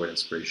over-the-board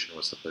inspiration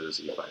was to play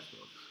this e5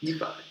 move.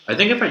 e5. I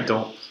think if I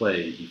don't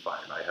play e5,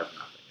 I have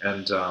nothing.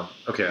 And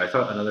okay, I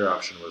thought another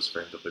option was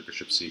for him to play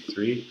bishop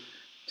c3,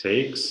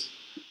 takes.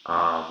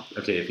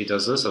 Okay, if he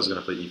does this, I was going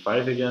to play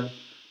e5 again.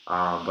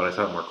 But I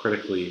thought more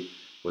critically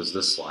was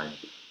this line.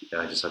 And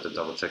I just had to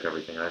double check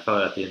everything. And I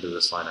thought at the end of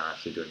this line, I'm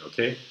actually doing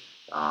okay.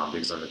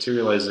 Because I'm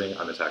materializing,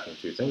 I'm attacking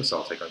two things, so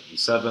I'll take on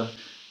e7.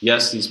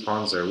 Yes, these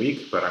pawns are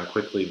weak, but I'm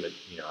quickly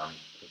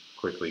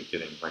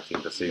getting my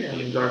king to safety.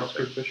 Yeah, and dark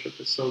bishop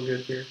is so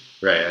good here.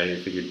 Right, I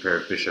figured pair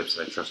of bishops,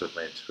 and I trusted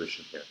my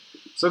intuition here.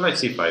 So knight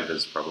c5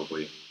 is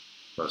probably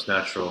most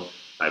natural.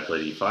 I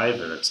played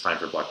e5, and it's time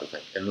for Black to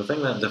think. And the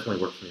thing that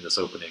definitely worked for me in this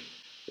opening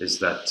is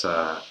that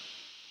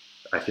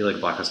I feel like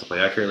Black has to play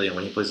accurately, and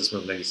when he plays this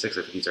move 96,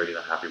 I think he's already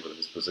not happy with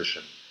his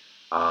position.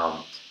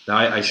 Now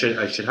I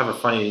should have a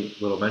funny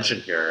little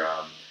mention here.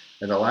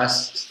 In the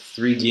last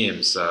 3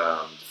 games,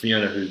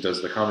 Fiona, who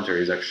does the commentary,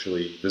 has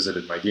actually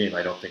visited my game.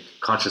 I don't think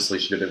consciously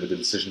she did it with the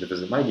decision to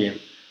visit my game.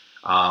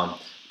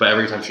 But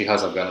every time she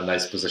has, I've got a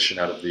nice position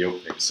out of the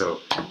opening.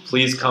 So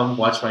please come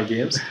watch my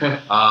games.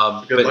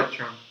 Good luck,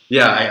 John.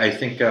 Yeah, I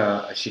think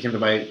she came to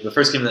the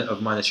first game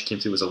of mine that she came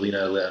to was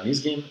Alina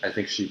Leoni's game. I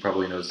think she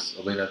probably knows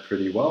Alina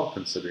pretty well,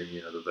 considering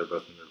that they're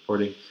both in the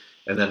reporting.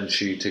 And then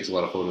she takes a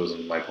lot of photos,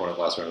 and my opponent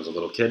last round was a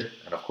little kid.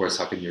 And of course,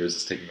 how can you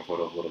resist taking a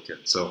photo of a little kid?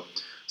 So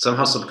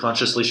somehow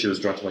subconsciously she was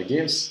drawn to my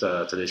games.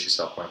 Today she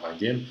stopped playing my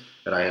game,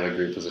 and I had a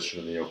great position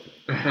in the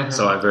opening.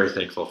 So I'm very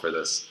thankful for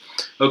this.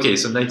 Okay,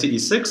 so knight to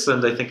e6,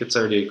 and I think it's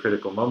already a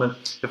critical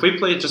moment. If we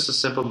play just a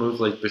simple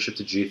move like bishop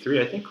to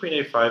g3, I think queen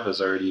a5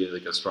 is already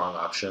like a strong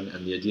option,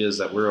 and the idea is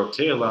that we're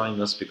okay allowing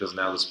this because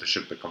now this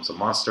bishop becomes a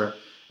monster,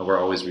 and we're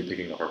always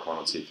repicking up our pawn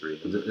on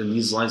c3. And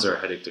these lines are a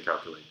headache to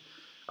calculate.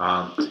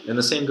 And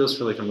the same goes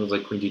for like a move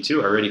like queen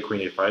d2. Already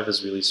queen a5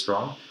 is really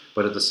strong,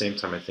 but at the same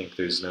time I think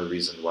there's no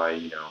reason why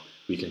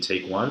we can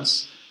take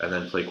once and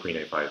then play queen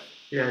a5.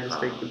 Yeah,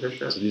 just take the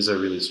bishop. So these are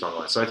really strong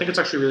lines. So I think it's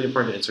actually really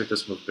important to insert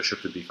this move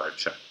bishop to b5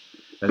 check.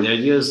 And the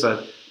idea is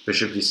that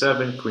bishop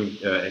d7, queen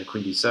and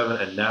queen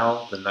d7, and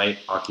now the knight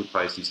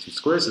occupies these two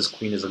squares. This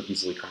queen isn't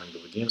easily coming to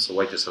the game, so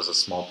white just has a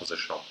small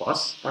positional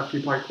plus.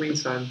 Occupy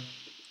queenside.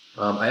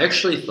 I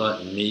actually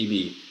thought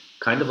maybe,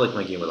 kind of like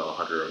my game with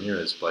Alejandro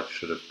Ramirez, black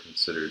should have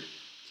considered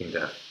king to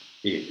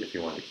f8 if he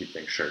wanted to keep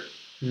things short.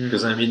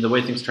 Because, I mean, the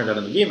way things turned out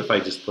in the game, if I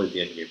just played the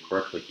endgame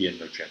correctly, he had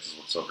no chances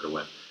whatsoever to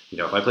win. You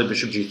know, if I played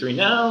bishop g3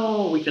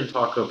 now, we can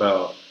talk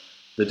about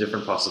the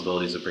different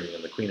possibilities of bringing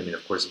in the queen. I mean,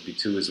 of course,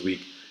 b2 is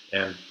weak,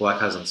 and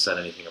black hasn't said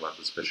anything about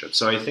this bishop.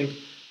 So I think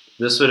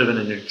this would have been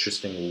an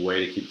interesting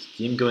way to keep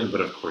the game going,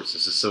 but of course,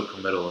 this is so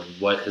committal, and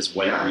what has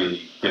white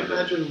really given?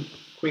 Imagine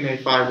queen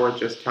a5 or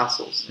just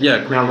castles. Yeah,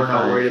 queen now we're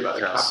not a5 worried about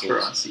castles. a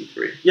capture on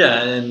c3.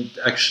 Yeah, and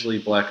actually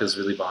black is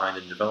really behind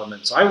in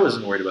development, so I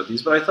wasn't worried about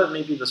these, but I thought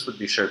maybe this would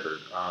be sharper.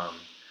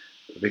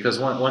 Because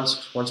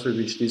once we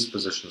reach these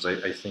positions,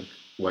 I think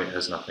white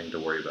has nothing to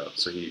worry about.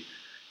 So he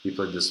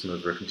played this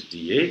move rook into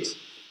d8.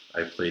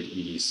 I played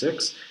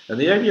ed6, and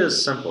the idea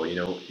is simple. You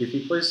know, if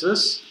he plays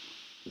this,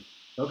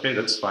 okay,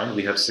 that's fine.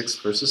 We have 6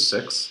 versus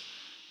 6.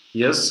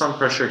 He has some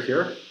pressure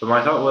here, but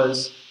my thought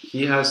was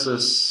he has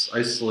this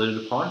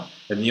isolated pawn,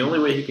 and the only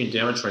way he can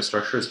damage my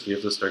structure is to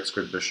give this dark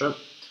squared bishop.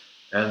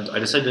 And I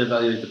decided to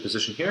evaluate the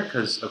position here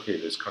because, okay,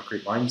 there's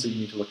concrete lines that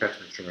you need to look at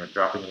to make sure you're not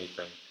dropping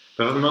anything.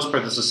 But for the most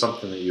part, this is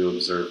something that you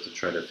observe to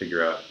try to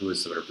figure out who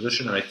is the better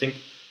position. And I think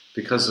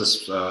because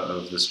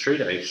of this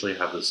trade, I actually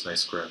have this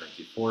nice square on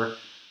 94,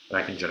 and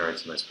I can generate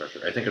some nice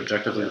pressure. I think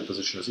objectively the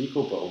position is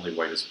equal, but only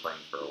white is playing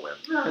for a win.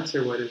 Yeah, I'd say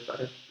white is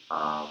better.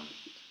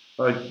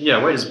 But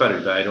yeah, white is better,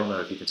 but I don't know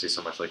if you can say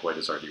so much like white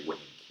is already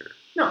winning here.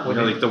 No, you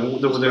know, like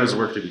there's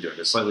work to be doing.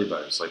 It's slightly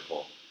better, slight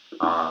pull.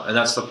 And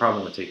that's the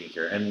problem with taking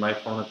here. And my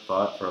opponent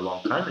thought for a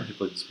long time, and he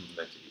played this move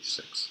knight to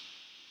h6.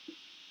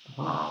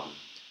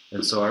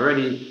 And so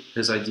already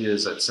his idea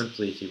is that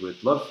simply he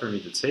would love for me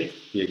to take,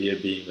 the idea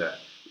being that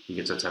he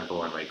gets a tempo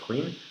on my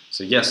queen.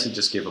 So yes, he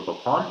just gave up a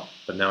pawn,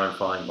 but now I'm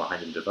falling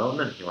behind in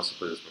development, and he wants to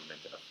play this move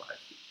knight to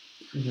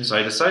f5. So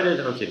I decided,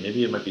 okay,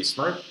 maybe it might be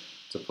smart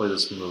to play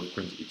this move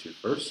queen to e2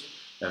 first,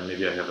 and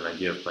maybe I have an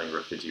idea of playing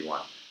rook to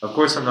g1. Of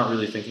course, I'm not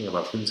really thinking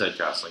about queenside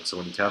castling, so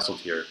when he castled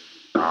here,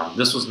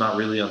 this was not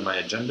really on my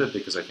agenda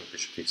because I think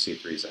bishop takes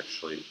c3 is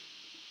actually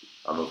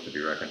a move to be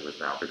reckoned with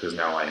now, because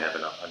now I have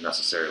an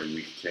unnecessarily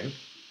weak king.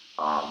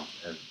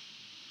 And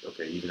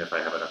okay, even if I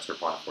have an extra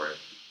pawn for it,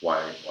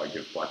 why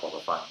give black all the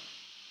fun?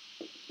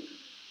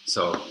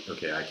 So,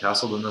 okay, I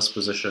castled in this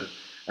position,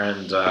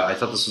 and I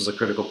thought this was a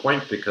critical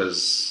point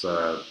because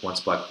once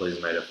black plays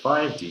knight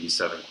f5,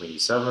 d7, queen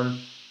e7,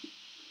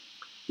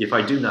 if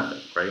I do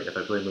nothing, right, if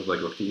I play a move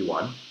like rook to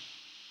e1,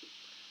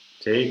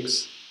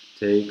 takes,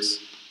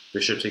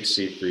 bishop takes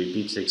c3,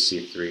 b takes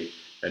c3,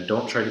 and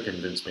don't try to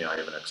convince me I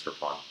have an extra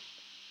pawn.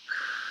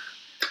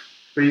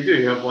 But you do,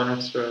 you have one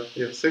extra,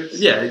 you have 6?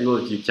 Yeah,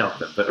 look, you count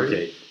them, but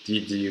okay, do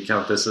you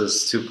count this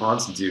as 2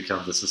 pawns, and do you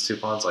count this as 2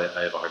 pawns? I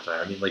have a hard time.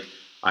 I mean, like,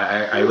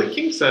 the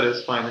king side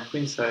is fine, the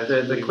queen side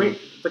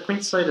the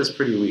queen side is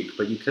pretty weak,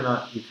 but you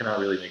cannot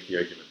really make the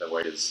argument that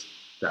white is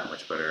that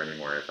much better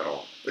anymore, if at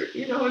all. But,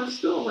 you know, it's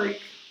still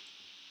like,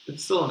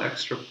 it's still an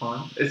extra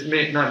pawn. It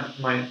might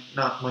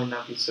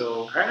not be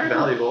so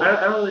valuable. I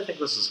don't really think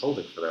this is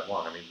holding for that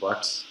long. I mean,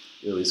 black's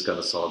at least got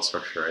a solid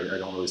structure. I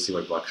don't really see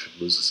why black should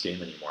lose this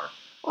game anymore.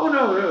 Oh,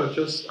 no,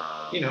 just,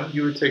 you know,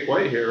 you would take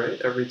white here,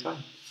 right, every time.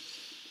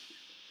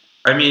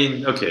 I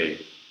mean, okay,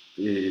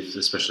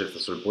 especially if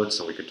this were blitz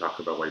and we could talk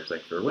about white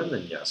playing for a win,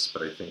 then yes,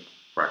 but I think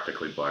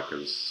practically black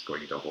is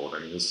going to hold. I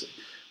mean,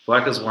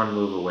 black is one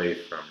move away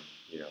from,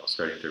 you know,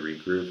 starting to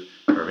regroup,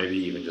 or maybe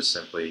even just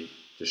simply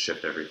just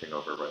shift everything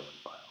over right one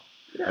file.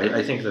 Yeah.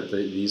 I think that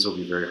these will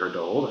be very hard to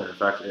hold, and in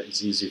fact,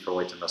 it's easy for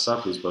white to mess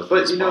up these both.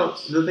 But, you know,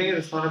 the thing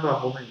is, it's not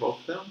about holding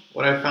both of them.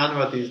 What I found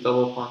about these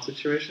double pawn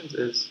situations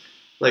is,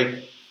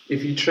 like,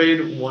 if you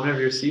trade one of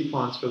your c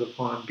pawns for the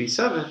pawn on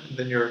b7,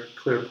 then you're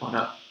clear pawn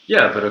up.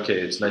 Yeah, but okay,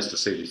 it's nice to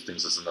say these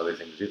things. That's another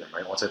thing to do then,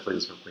 right? Once I play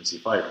this move queen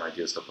c5, my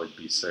idea is to play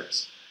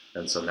b6.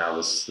 And so now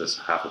this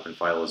half-open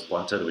file is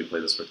blunted. We play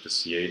this rook to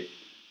c8.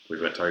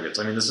 We've got targets.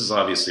 I mean, this is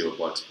obviously what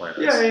black's plan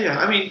is. Yeah.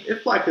 I mean,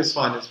 if black is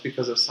fun, it's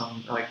because of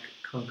some, like,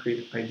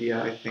 concrete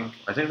idea, I think.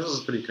 I think this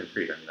is pretty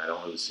concrete. I mean, I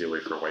don't really see a way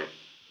for white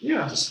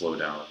to slow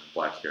down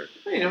black here.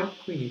 You know,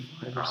 queen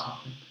e5 or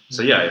something.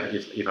 So yeah,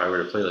 if I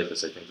were to play like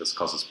this, I think this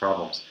causes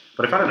problems.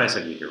 But I found a nice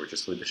idea here, which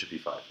is play bishop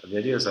e5. And the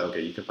idea is that,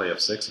 okay, you can play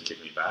f6 and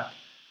kick me back.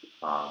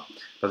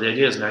 But the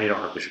idea is now you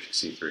don't have bishop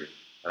takes c3.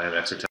 I have an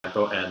extra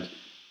tempo, and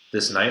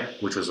this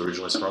knight, which was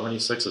originally strong on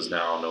e6, is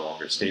now no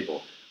longer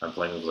stable. I'm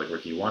playing moves like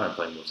rook e1, I'm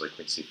playing moves like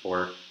queen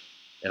c4,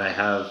 and I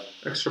have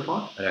an extra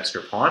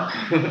pawn,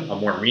 a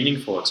more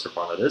meaningful extra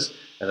pawn that is,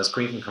 and this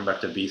queen can come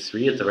back to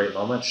b3 at the right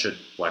moment should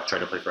black try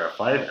to play for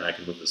f5, and I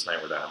can move this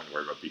knight without having to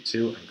worry about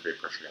b2 and create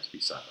pressure against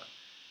b7.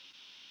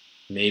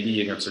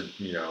 Maybe against a,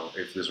 you know,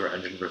 if this were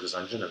engine versus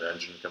engine, and the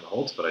engine can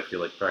hold, but I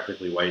feel like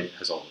practically white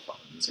has all the fun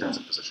in these kinds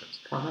of positions.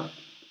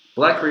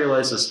 Black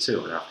realized this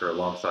too, and after a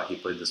long thought, he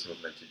played this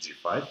movement to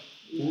g5.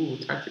 Ooh,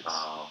 tactics.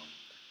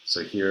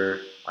 So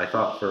here, I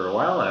thought for a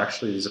while,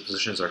 actually, these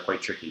positions are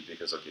quite tricky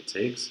because, okay,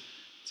 takes,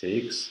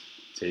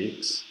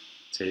 takes,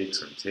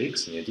 takes, and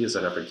takes. And the idea is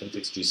that after king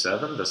takes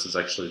g7, this is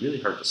actually really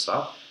hard to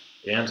stop,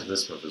 and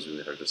this move is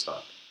really hard to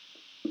stop.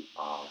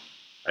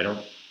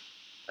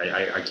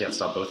 I can't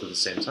stop both at the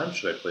same time.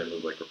 Should I play a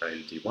move like rook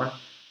knight to d1?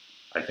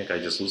 I think I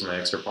just lose my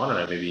extra pawn, and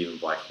I maybe even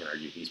black can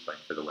argue he's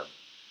playing for the win.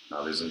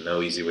 There's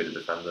no easy way to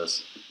defend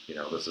this.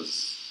 This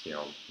is,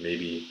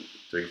 maybe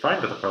doing fine,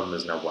 but the problem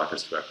is now black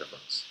has 2 active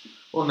rooks.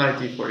 Well, knight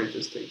d4, he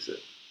just takes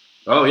it.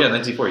 Oh yeah,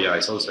 knight d4. Yeah, I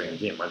saw this second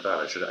game. My bad.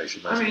 I should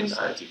mention this.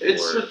 Knight d4. It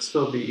should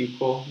still be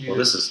equal. Well,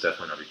 this is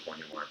definitely not equal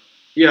anymore.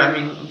 Yeah, I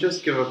mean,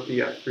 just give up the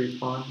f3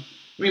 pawn.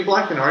 I mean,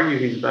 black can argue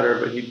he's better,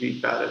 but he'd be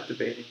bad at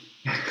debating.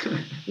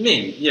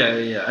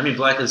 Yeah. I mean,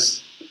 black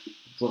is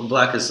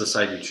the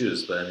side you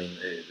choose, but I mean,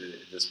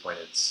 at this point,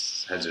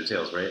 it's heads or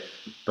tails, right?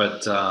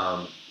 But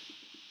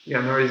yeah,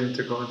 no reason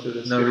to go into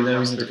this. No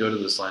reason to go to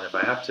this line if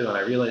I have to. And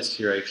I realized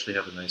here I actually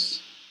have a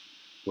nice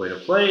way to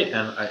play,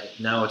 and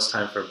now it's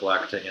time for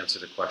black to answer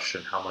the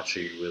question: how much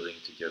are you willing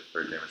to give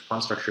for damaged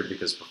pawn structure?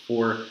 Because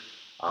before,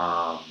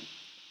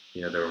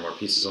 there were more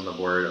pieces on the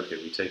board. Okay,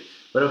 we take.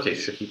 But okay,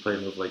 should he play a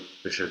move like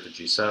bishop to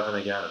g7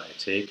 again, and I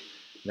take?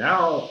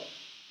 Now,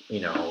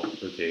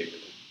 okay,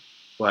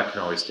 black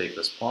can always take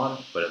this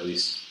pawn, but at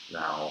least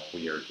now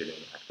we are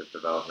getting active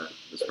development.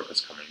 This rook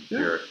is coming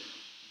here.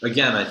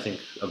 Again, I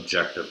think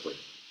objectively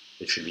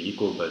it should be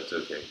equal, but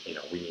okay,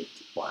 we need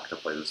black to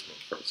play this move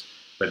first.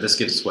 But this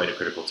gives white a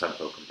critical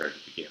tempo compared to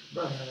the game.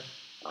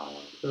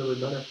 Clearly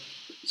better.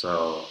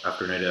 So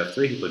after knight to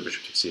f3, he played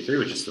bishop takes c3,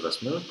 which is the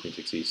best move. Queen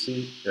takes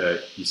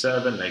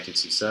e7, knight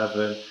takes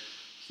e7,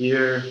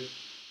 here,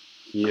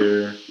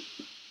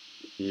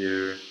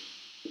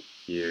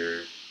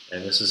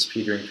 and this is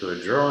petering to a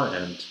draw.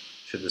 And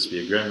should this be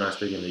a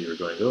grandmaster game that you were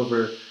going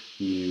over,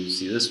 you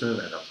see this move,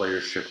 and the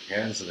players shook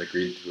hands and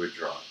agreed to a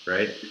draw,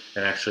 right?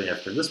 And actually,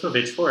 after this move,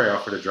 h4, I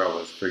offered a draw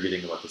with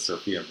forgetting about the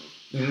Sophia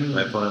move.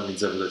 My opponent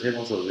leans over the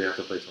table, so we have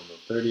to play till move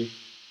 30.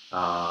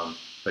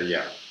 But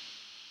yeah.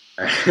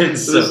 So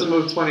this is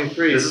move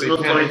 23. This is move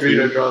 23.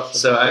 To draw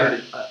so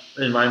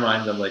in my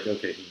mind, I'm like,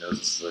 okay, he knows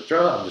this is a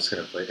draw. I'm just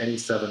going to play any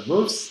 7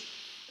 moves.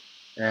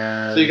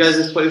 And so you guys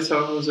just played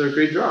 7 moves, are a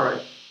great draw,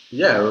 right?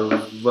 Yeah.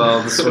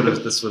 Well, this would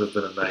have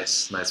been a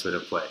nice way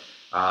to play.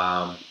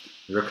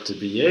 Rook to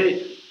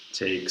b8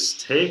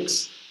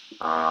 takes,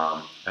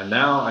 and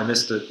now I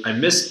missed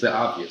the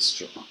obvious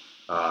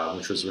draw,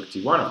 which was rook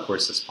d1. Of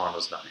course, this pawn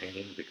was not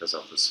hanging because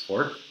of this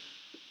fork.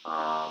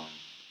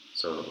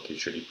 So okay,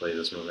 should he play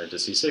this move into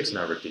c6?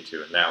 Now rook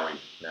d2, and now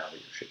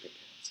you're shaking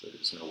hands.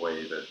 There's no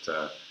way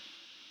that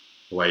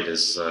white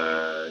is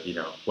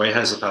white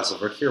has a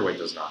passive rook here. White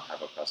does not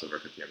have a passive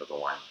rook at the end of the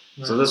line.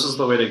 Right. So this was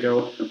the way to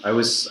go. I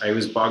was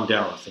bogged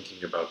down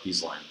thinking about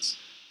these lines.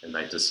 And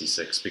knight to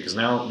c6, because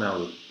now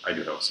I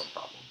do have some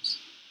problems.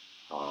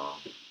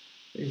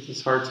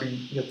 It's hard to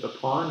get the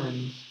pawn,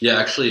 and yeah,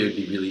 actually, it would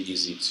be really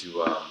easy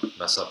to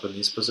mess up in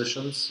these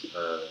positions,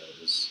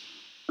 as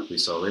we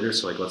saw later.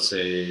 So, like, let's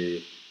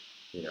say,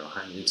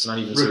 it's not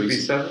even so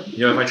easy. B7?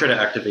 If I try to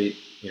activate,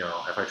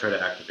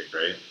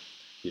 right?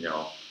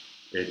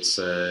 It's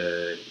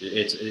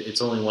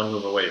only one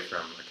move away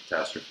from a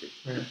catastrophe.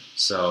 Right.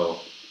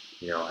 So,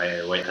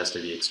 white has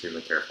to be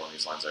extremely careful in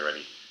these lines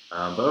already.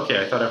 But okay,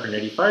 I thought after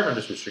knight e5, I'm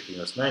just restricting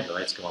this knight. The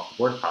knights come off the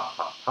board, pop,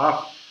 pop,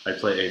 pop. I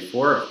play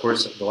a4. Of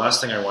course, the last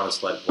thing I want is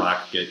to let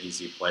black get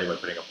easy play by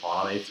putting a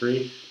pawn on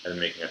a3 and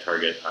making a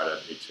target out of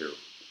a2.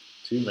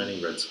 Too many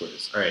red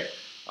squares. All right.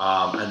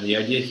 And the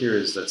idea here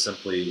is that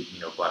simply,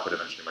 black would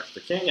eventually match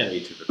the king, and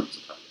a2 becomes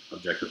a target.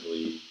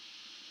 Objectively,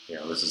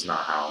 this is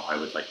not how I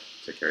would like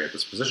to carry out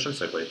this position.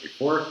 So I played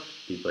a4.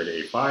 He played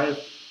a5,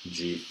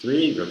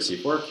 g3, rook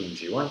c4, king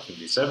g1, king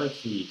g7,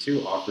 king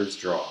e2 offers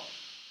draw.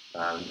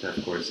 And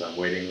of course, I'm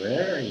waiting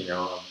there.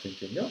 I'm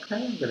thinking, okay,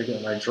 I'm going to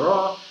get my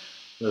draw.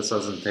 This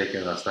hasn't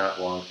taken us that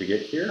long to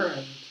get here.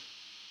 And,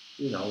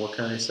 what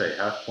can I say?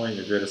 Half point,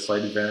 Madrid had a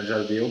slight advantage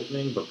out of the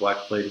opening, but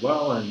black played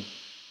well, and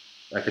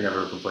I can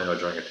never complain about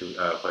drawing a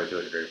player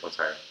 200 points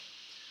higher.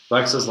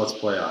 Black says, let's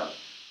play on.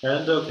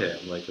 And okay,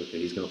 I'm like, okay,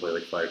 he's going to play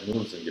like 5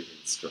 moves and give me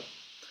this draw.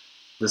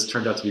 This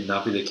turned out to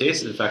not be the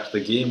case. In fact, the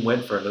game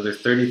went for another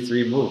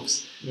 33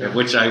 moves, in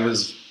which I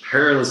was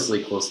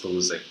perilously close to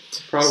losing.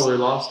 Probably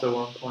lost at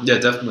one point. Yeah,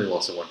 definitely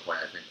lost at one point,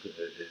 I think,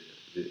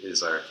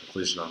 is our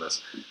conclusion on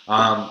this.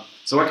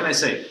 So what can I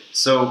say?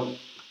 So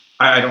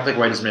I don't think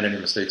white has made any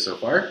mistakes so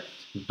far,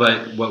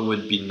 but what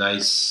would be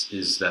nice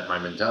is that my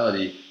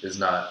mentality is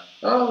not,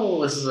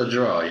 oh, this is a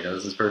draw,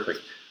 this is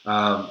perfect.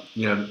 Now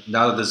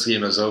that this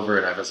game is over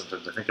and I've had some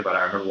time to think about it,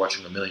 I remember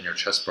watching the Millionaire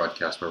Chess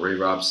broadcast where Ray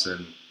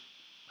Robson,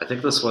 I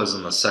think this was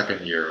in the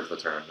second year of the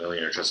tournament,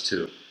 Millionaire Chess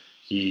 2,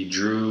 he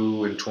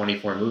drew in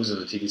 24 moves,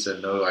 and the TV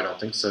said, no, I don't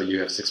think so.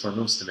 You have 6 more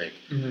moves to make.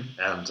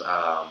 And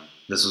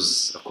this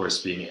was, of course,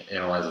 being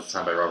analyzed at the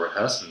time by Robert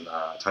Hess and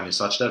Tanya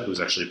Sachdev, who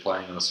was actually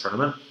playing in this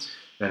tournament.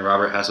 And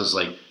Robert Hess was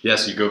like,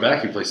 yes, you go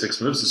back, you play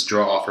 6 moves, this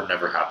draw offer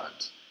never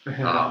happened.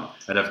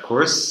 And, of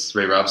course,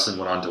 Ray Robson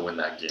went on to win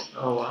that game.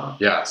 Oh, wow.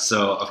 Yeah,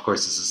 so, of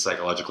course, this is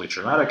psychologically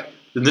traumatic.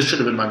 And this should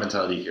have been my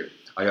mentality here.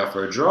 I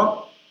offer a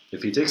draw.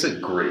 If he takes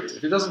it, great.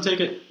 If he doesn't take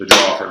it, the draw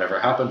offer never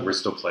happened. We're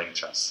still playing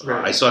chess.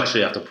 Right. I still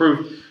actually have to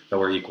prove that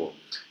we're equal.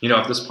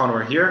 If this pawn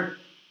were here,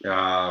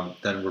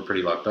 then we're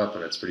pretty locked up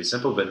and it's pretty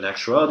simple. But in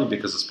actuality,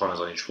 because this pawn is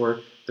on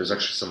h4, there's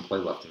actually some play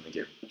left in the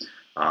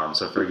game.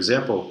 So for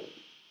example,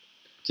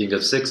 king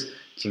f6,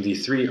 king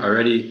d3,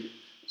 already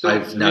So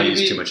I've now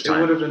used too much time.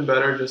 It would have been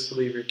better just to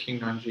leave your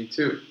king on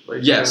g2.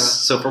 Yes,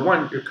 so for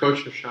one, your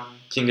coach was showing.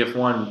 king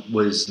f1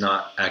 was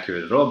not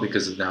accurate at all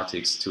because it now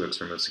takes 2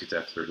 extra moves to get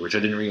to f3, which I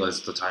didn't realize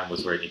at the time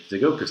was where I needed to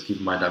go because keep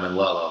in mind I'm in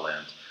La La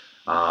Land.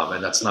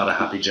 And that's not a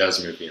happy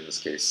jazz movie in this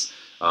case.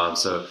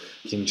 So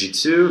king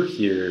g2,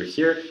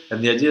 here.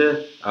 And the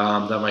idea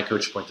that my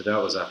coach pointed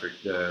out was after,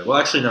 well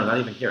actually no, not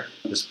even here.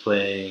 Just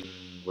playing,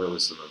 what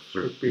was the move?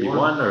 Rook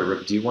b1 or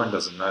rook d1,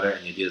 doesn't matter.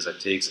 And the idea is that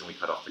takes and we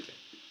cut off the king.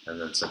 And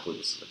then simply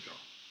this is a draw.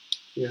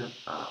 Yeah.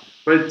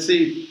 But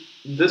see,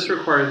 this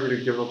requires you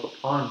to give up a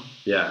pawn.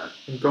 Yeah.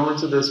 And go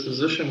into this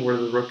position where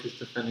the rook is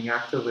defending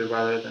actively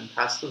rather than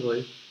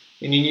passively.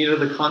 And you needed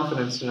the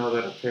confidence to know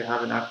that, okay, I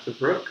have an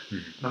active rook,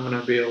 and I'm going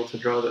to be able to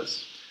draw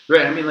this.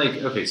 Right, I mean,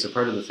 okay, so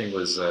part of the thing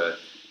was,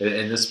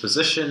 in this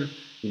position,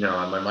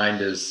 my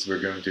mind is,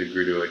 we're going to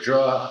agree to a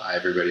draw,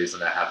 everybody's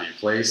in a happy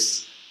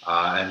place,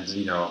 and,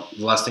 the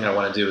last thing I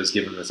want to do is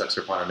give him this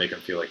extra pawn and make him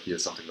feel like he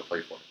has something to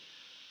play for.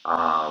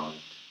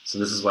 So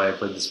this is why I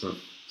played this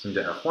move, king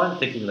to f1,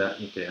 thinking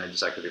that, okay, I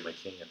just activate my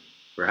king and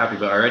we're happy,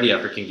 but already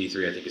after king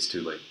d3, I think it's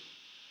too late.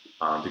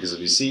 Because if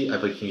you see, I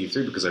played king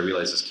e3 because I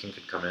realized this king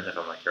could come in if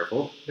I'm not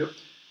careful. Yep.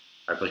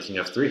 I played king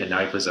f3, and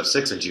now he plays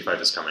f6, and g5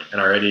 is coming. And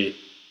already,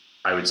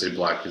 I would say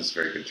black has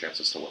very good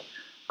chances to win.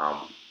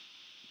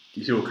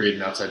 He will create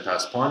an outside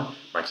pass pawn.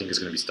 My king is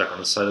going to be stuck on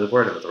this side of the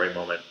board, and at the right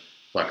moment,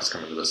 black is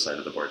coming to this side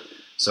of the board.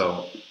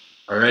 So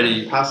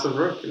already passive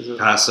rook is a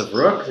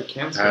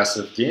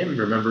passive game.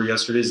 Remember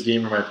yesterday's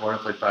game where my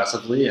opponent played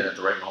passively, and at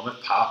the right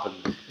moment, pop,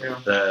 and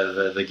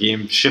the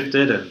game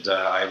shifted, and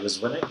I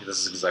was winning. This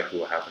is exactly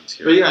what happened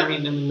here. But yeah, I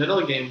mean, in the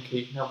middle game, okay,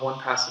 you can have one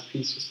passive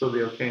piece, you'll still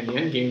be okay. In the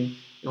end game,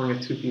 you only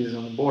have 2 pieces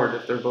on the board.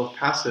 If they're both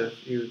passive,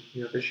 you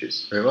have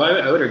issues. Right, well,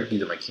 I would argue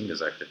that my king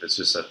is active. It's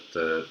just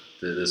that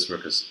this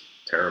rook is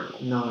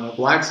terrible. No,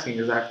 black's king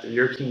is active.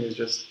 Your king is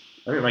just.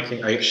 I mean, my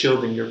king,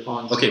 shielding your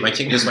pawns. Okay, my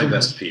king is my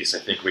best piece. I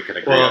think we can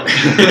agree on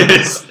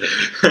this.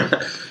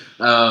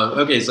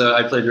 Okay, so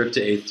I played rook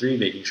to a3,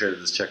 making sure that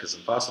this check is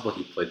impossible.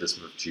 He played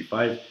this move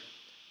g5.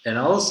 And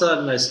all of a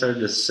sudden, I started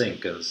to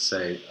think and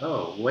say,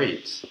 oh,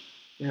 wait.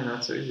 Yeah,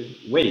 not so easy.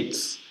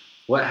 Wait,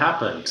 what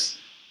happened?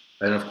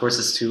 And of course,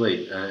 it's too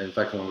late. In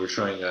fact, when we were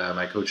showing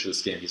my coach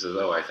this game, he says,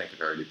 oh, I think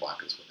already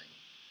black is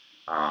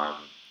winning.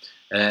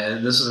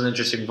 And this is an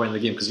interesting point in the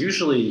game, because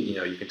usually,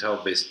 you can tell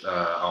based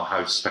on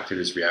how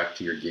spectators react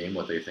to your game,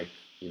 what they think,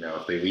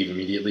 if they leave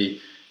immediately,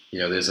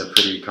 there's a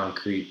pretty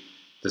concrete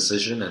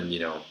decision. And,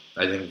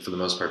 I think for the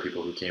most part,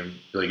 people who came,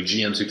 like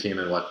GMs who came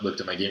and looked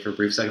at my game for a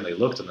brief second, they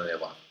looked and then they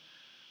left.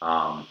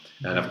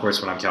 And of course,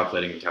 when I'm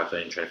calculating, trying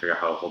to figure out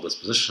how to hold this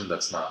position,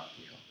 that's not,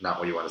 not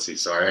what you want to see.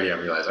 So already I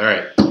realized, all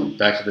right,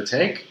 back to the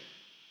tank,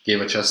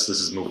 game of chess, this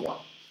is move 1.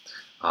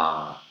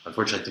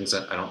 Unfortunately, things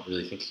that I don't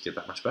really think could get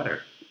that much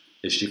better.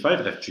 H5,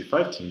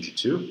 Fg5, King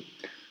G2.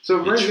 So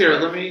right H5. Here,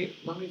 let me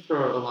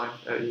throw a line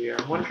at you.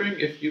 I'm wondering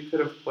if you could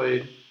have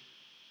played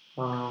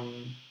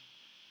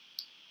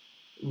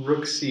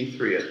Rook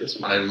C3 at this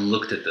point. I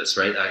looked at this,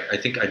 right? I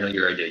think I know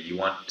your idea. You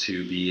want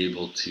to be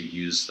able to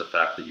use the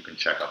fact that you can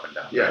check up and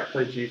down. Yeah, right?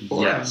 play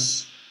G4.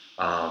 Yes.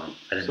 I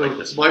didn't like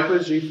this. So black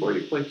plays G4,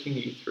 you play King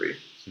E3.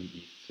 King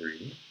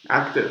E3.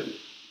 Active.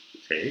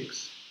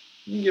 Takes.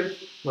 You give,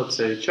 let's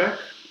say, check.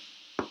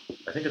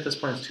 I think at this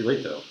point it's too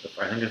late, though.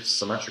 I think if it's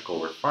symmetrical,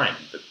 we're fine,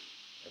 but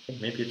I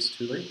think maybe it's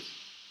too late.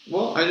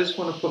 Well, I just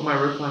want to put my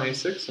rook on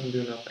A6 and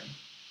do nothing.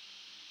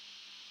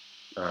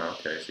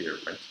 Okay, I see your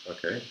point.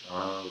 Okay,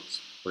 let's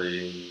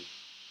play...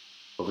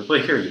 Well, if we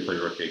play here, you play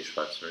rook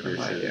H5, so maybe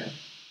I should... Yeah.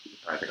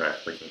 I think I have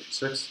to play King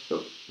G6.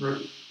 So,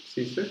 rook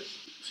C6?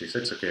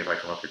 C6, okay, if I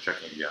come up, you're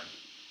checking again.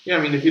 Yeah,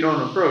 I mean, if you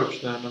don't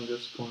approach, then I'm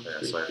just going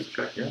to so keep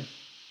checking. Yeah.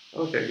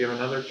 Okay, give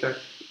another check.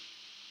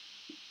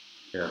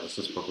 Yeah, this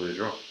is probably a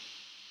draw.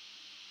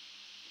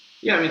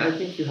 Yeah, I mean, I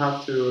think you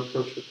have to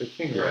approach with the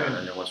king, right? Yeah,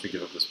 and then once we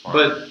give up this pawn...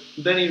 But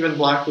then even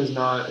black is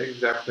not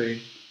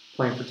exactly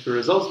playing for 2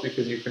 results,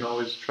 because you can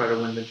always try to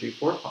win the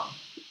G4 pawn.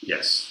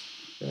 Yes.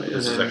 Right?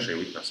 This is actually a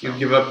weakness now. You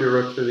give up your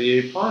rook to the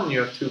A pawn,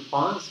 you have 2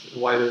 pawns,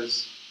 white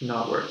is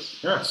not worse.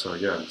 Yeah, so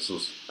yeah, this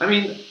was... I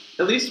mean,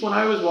 at least when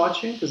I was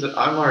watching, because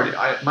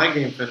my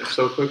game finished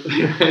so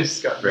quickly, I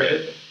just got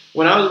rid.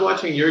 When I was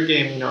watching your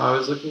game, I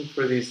was looking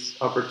for these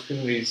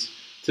opportunities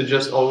to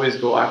just always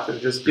go active.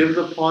 Just give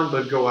the pawn,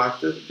 but go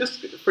active.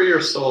 Just for your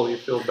soul, you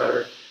feel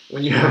better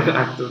when you have an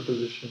active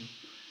position.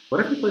 What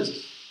if he plays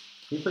this?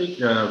 Can he play?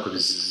 No,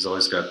 because he's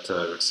always got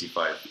rook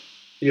c5.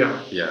 Yeah.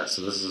 Yeah,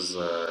 so this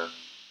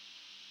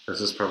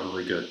is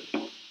probably good.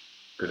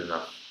 Good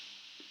enough.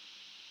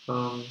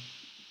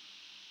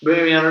 But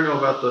I mean, I don't know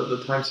about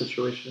the time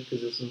situation,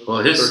 because it's in the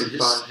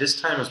 35.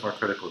 His time is more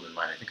critical than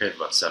mine. I think I have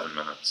about 7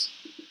 minutes.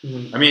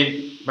 Mm-hmm. I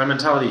mean, my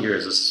mentality here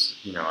is this,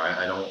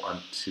 I don't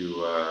want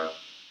to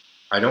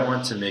I don't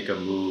want to make a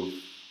move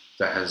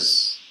that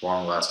has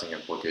long-lasting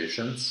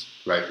implications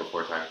right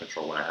before time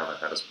control when I haven't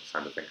had as much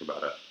time to think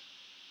about it.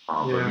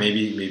 But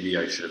maybe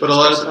I should have. But a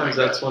lot of times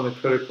that's when the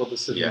critical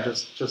decision Yeah.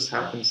 just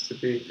happens to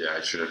be. Yeah,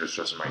 I should have just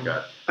trusted my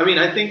gut. I mean,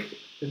 I think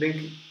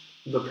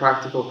the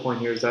practical point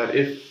here is that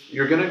if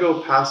you're going to go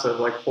passive,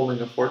 like holding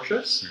a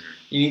fortress,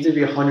 you need to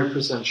be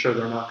 100% sure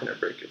they're not going to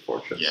break your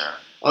fortress. Yeah.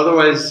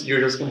 Otherwise, you're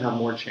just going to have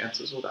more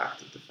chances with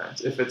active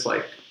defense if it's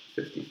like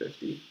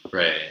 50-50.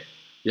 Right.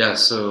 Yeah,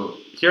 so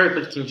here I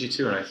played king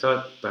g2, and I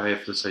thought that I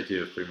have this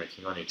idea of putting my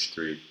king on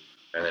h3,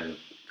 and then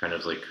kind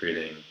of like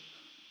creating,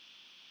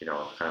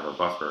 kind of a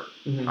buffer.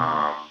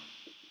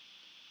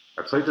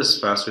 I played this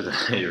faster than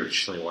I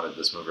originally wanted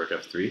this move, rook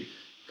f3. It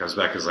comes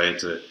back because I had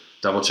to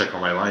double check all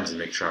my lines and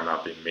make sure I'm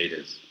not being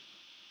mated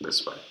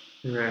this way.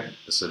 Right.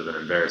 This would have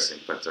been embarrassing,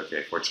 but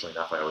okay, fortunately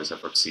enough, I always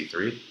have rook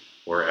c3,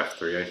 or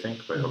f3, I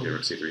think, but okay,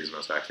 rook c3 is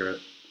most accurate.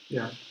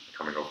 Yeah.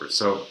 Coming over.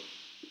 So,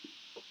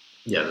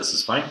 yeah, this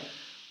is fine.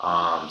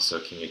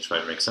 So king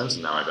h5 makes sense,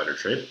 and now I better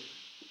trade.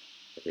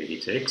 Okay, he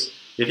takes.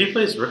 If he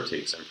plays rook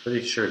takes, I'm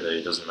pretty sure that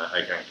it doesn't matter.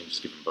 I can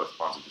just give him both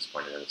pawns at this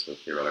point, and it's a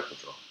theoretical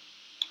draw.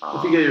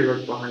 If you get your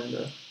rook behind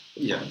the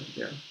yeah.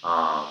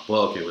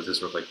 Well, okay, with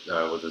this rook like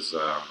with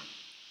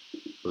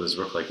his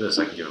rook like this,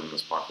 I can give him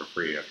this pawn for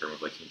free after a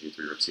move like king d3,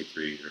 rook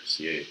c3, rook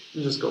c8.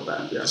 You just go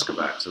back. Yeah. Just go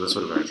back. So this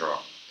would have been a draw.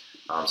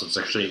 So it's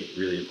actually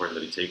really important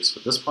that he takes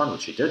with this pawn,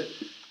 which he did.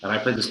 And I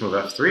played this move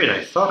f3, and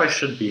I thought I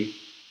should be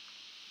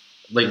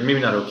maybe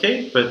not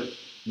okay, but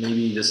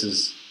maybe this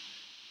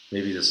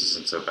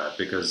isn't so bad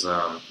because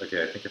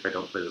okay, I think if I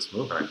don't play this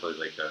move and I play I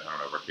don't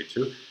know, rook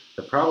a2,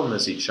 the problem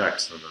is he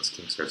checks and then this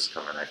king starts to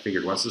come in. I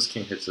figured once this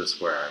king hits this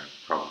square, I'm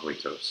probably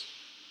toast.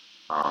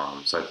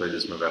 So I played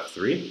this move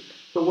f3.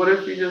 But what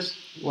if you just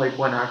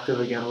went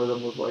active again with a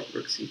move like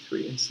rook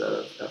c3 instead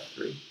of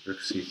f3? Rook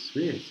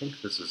c3, I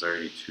think this is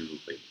already too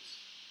late.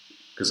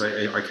 Because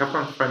I kept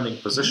on finding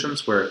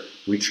positions where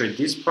we trade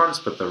these pawns,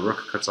 but the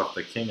rook cuts off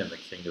the king, and the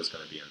king is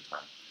going to be in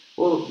time.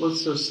 Well,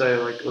 let's just say,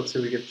 let's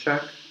say we get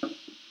check.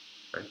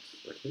 Right,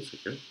 okay, so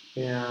good.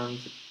 And,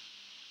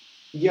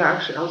 yeah,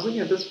 actually, I was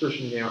looking at this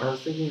position game. I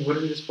was thinking, what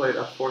if we just played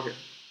f4 here?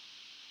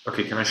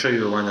 Okay, can I show you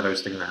the line that I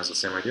was thinking that has the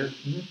same idea?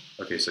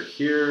 Okay, so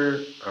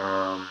here,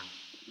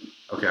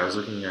 okay, I was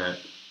looking at,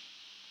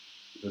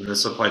 and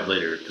this applied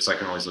later, because I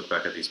can always look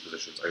back at these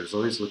positions. I was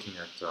always looking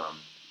at,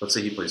 let's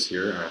say he plays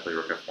here, and I play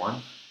rook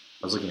f1.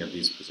 I was looking at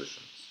these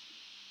positions,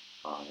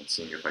 and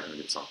seeing if I can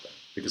get something,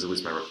 because at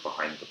least my rook's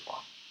behind the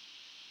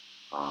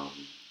pawn.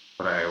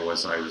 But I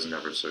was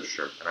never so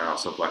sure. And I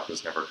also, black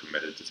was never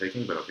committed to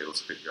taking, but okay,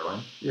 let's look at your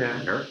line. Yeah.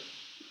 Compare.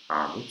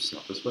 Oops,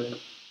 not this way.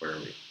 Where are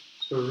we?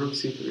 So rook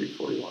c3,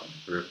 41.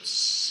 Rook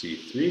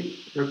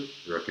c3,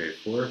 rook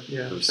a4,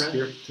 yeah, goes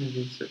here, king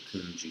g6.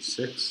 king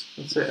g6.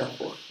 Let's say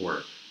f4.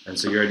 4. And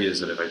so your idea is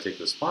that if I take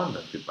this pawn,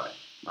 then goodbye.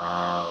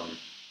 I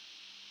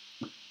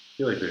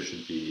feel like there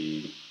should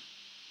be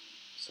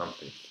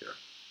something here.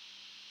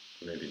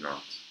 Maybe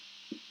not.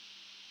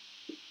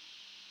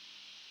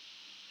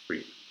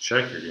 Wait,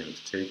 check, you're going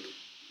to take.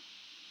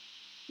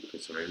 Okay,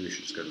 so maybe we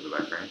should just go to the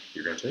back rank.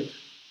 You're going to take?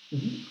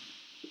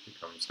 It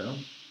comes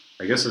down.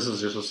 I guess this is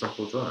just a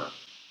simple draw now.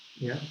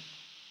 Yeah.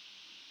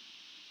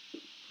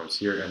 Comes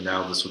here, and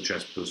now this will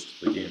transpose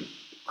to the game.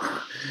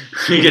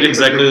 We get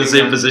exactly the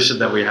same position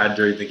that we had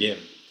during the game.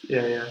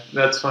 Yeah.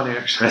 That's funny,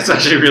 actually. That's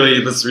actually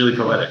really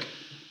poetic.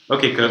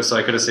 Okay, so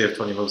I could have saved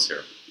 20 moves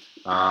here.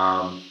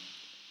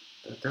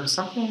 There was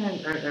something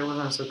I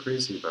wasn't so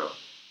crazy about.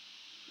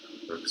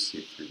 Rook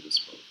c3 this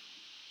move.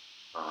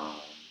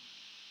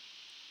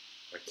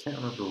 I can't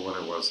remember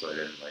what it was that I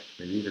didn't like.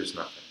 Maybe there's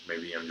nothing.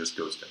 Maybe I'm just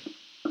ghosting.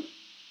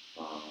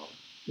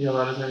 Yeah, a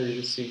lot of times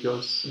you just see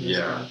ghosts in this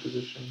kind of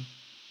position.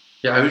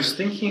 Yeah, I was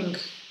thinking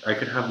I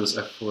could have this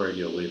f4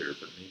 idea later,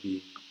 but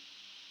maybe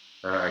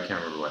I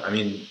can't remember what. I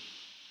mean,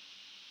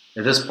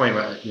 at this point,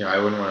 I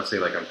wouldn't want to say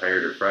I'm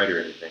tired or fried or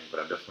anything, but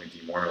I'm definitely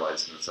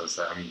demoralized in the sense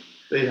that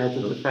they had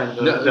to defend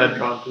that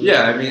drawn position.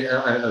 Yeah, I mean,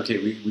 okay,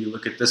 we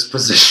look at this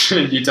position,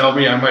 and you tell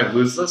me I might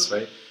lose this,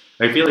 right?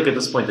 I feel like at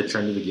this point the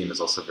trend of the game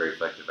is also very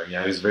effective. I mean,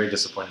 I was very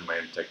disappointed in my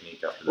own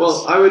technique after this.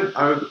 Well, I would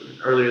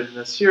earlier than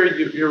this. Here,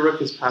 your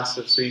rook is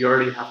passive, so you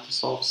already have to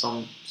solve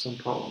some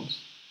problems.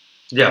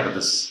 Yeah, but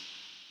this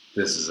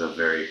is a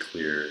very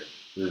clearly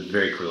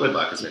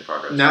black has made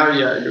progress. Now,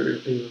 yeah, you're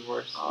even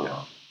worse.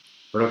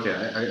 But okay,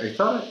 I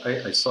thought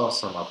I saw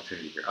some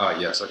opportunity here.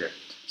 Yes, okay.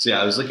 So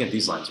yeah, I was looking at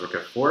these lines. Rook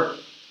f4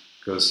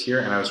 goes here,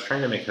 and I was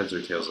trying to make heads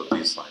or tails of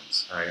these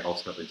lines. And I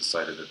ultimately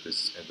decided that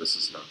this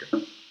is no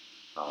good.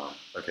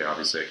 Okay,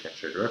 obviously I can't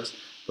trade rooks,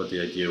 but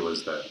the idea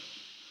was that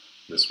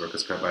this rook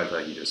is cut by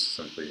that he just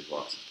simply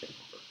walks his king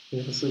over.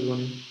 Yeah, this is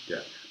one.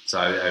 Yeah, so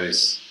I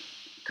was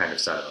kind of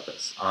sad about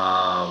this.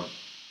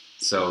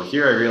 So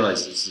here I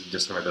realized it's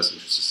just in my best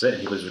interest to sit,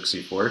 and he plays rook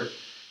c4.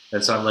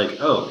 And so I'm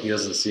like, oh, he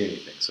doesn't see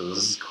anything, so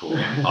this is cool.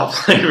 I'll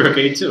play rook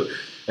a2.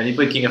 And he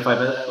played king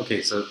f5.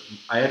 Okay, so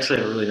I actually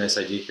have a really nice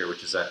idea here,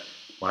 which is that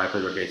when I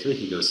play rook a3,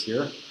 he goes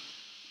here.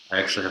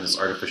 I actually have this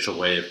artificial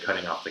way of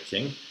cutting off the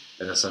king,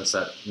 in the sense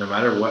that no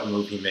matter what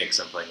move he makes,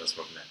 I'm playing this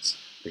move next.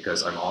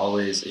 because I'm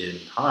always in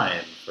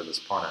time for this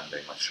pawn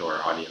ending. I'm sure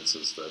our audience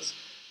is this.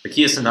 The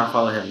key is to not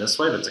follow him this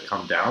way, but to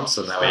come down,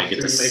 so now I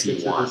get to make it to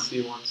the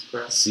C1. C1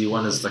 square.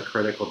 C1 is the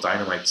critical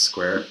dynamite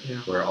square, Yeah.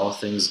 where all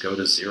things go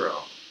to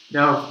 0.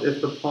 Now,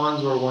 if the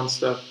pawns were one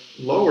step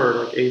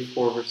lower, like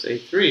A4 versus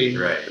A3,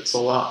 Right. it's a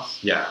loss.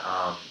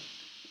 Yeah.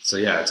 So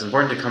yeah, it's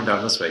important to come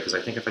down this way, because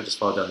I think if I just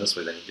follow down this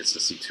way, then he gets to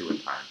C2 in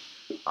time.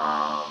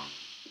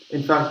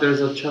 In fact,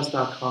 there's a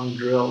chess.com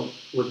drill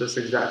with this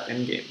exact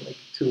endgame, like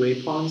 2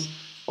 A pawns,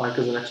 black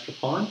is an extra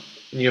pawn,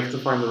 and you have to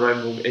find the right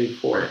move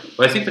A4. Right.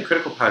 But I think the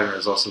critical pattern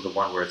is also the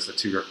one where it's the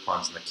 2 rook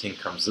pawns and the king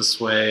comes this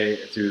way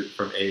through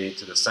from A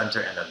to the center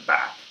and then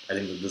back. I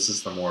think that this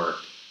is the more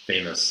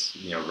famous,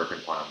 rook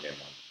and pawn on game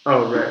 1.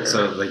 Oh, right.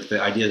 So like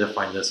the idea to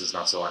find this is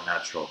not so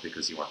unnatural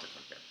because you want to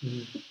come here.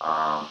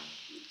 Mm-hmm.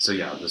 So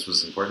yeah, this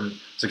was important.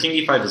 So king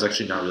e5 is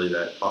actually not really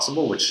that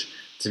possible, which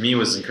to me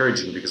was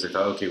encouraging because I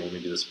thought, okay, well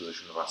maybe this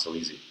position is not so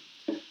easy.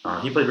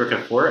 He played rook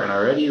f4, and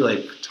already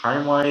like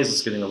time-wise,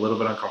 it's getting a little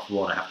bit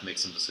uncomfortable, and I have to make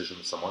some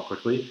decisions somewhat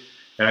quickly.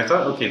 And I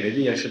thought, okay,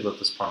 maybe I should let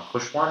this pawn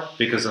push one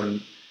because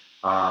then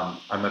I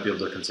might be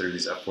able to consider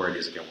these f4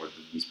 ideas again, where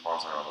these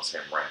pawns are on the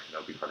same rank, and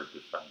it'll be harder to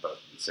defend both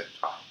at the same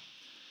time.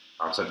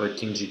 So I played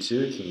king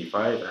g2, king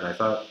e5, and I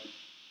thought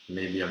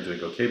maybe I'm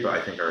doing okay, but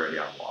I think already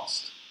I'm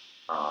lost.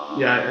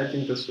 Yeah, I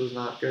think this was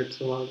not good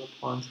to allow the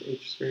pawn to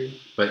h3.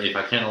 But if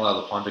I can't allow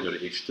the pawn to go to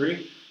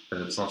h3,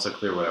 then it's not so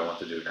clear what I want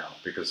to do now,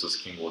 because this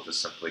king will just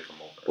simply come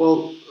over.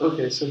 Well,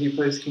 okay, so he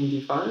plays king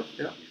d5?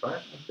 Yeah. d5?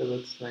 Okay,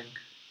 let's think.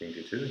 King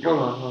d2? Hold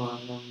on,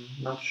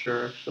 I'm not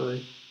sure,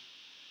 actually.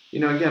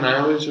 Again, I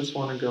always just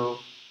want to go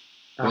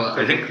Well,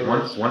 I think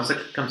first. once the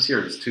king comes here,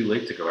 it's too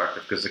late to go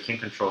active, because the king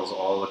controls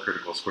all the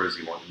critical squares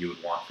you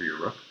would want for your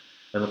rook.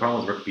 And the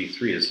problem with rook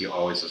b3 is he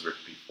always has rook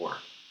b4.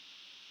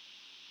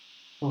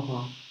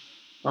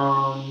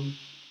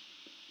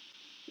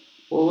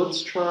 Well,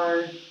 let's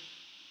try...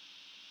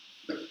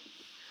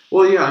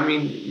 Well, yeah, I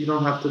mean, you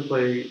don't have to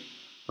play...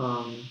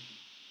 I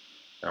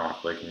don't have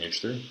to play king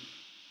h3?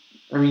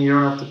 I mean, you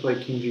don't have to play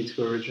king g2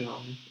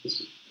 originally,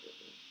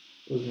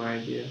 was my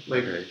idea.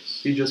 Like, okay.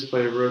 you just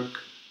play rook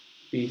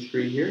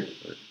b3 here.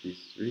 Rook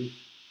b3?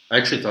 I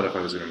actually thought if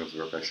I was going to move the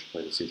rook, I should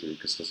play the c3,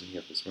 because doesn't he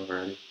have this move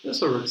already?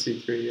 Just a rook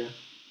c3, yeah.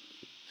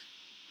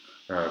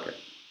 Oh, okay.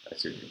 I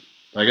see what you mean.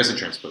 I guess it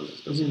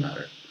transposes, doesn't Mm-hmm.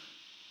 matter.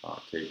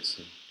 Takes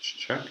and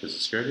check, is it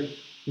square good?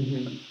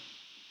 Mm-hmm.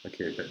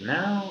 Okay, but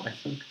now I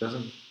think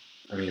doesn't...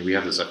 I mean, we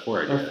have this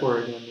f4 idea.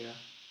 f4 again, yeah.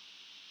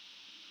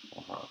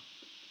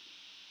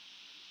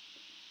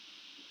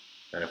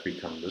 And if we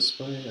come this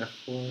way,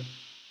 f4,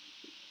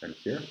 and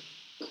here,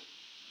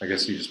 I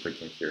guess you just play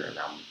king here, and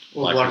now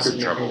black is in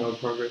trouble. No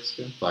progress,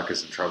 too. Black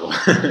is in trouble.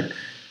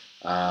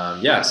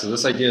 Yeah, so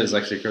this idea is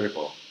actually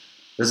critical.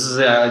 This is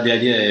the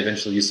idea I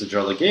eventually used to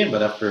draw the game,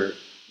 but after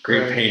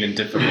great pain and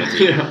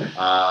difficulty.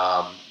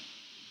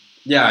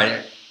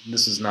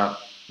 This was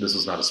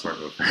not a smart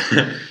move.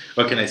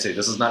 What can I say?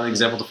 This is not an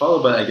example to follow,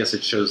 but I guess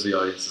it shows the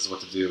audiences what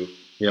to do.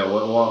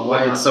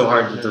 Why it's so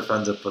hard to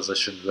defend a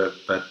position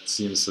that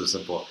seems so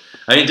simple.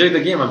 I mean, during the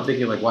game, I'm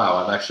thinking like,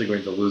 wow, I'm actually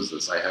going to lose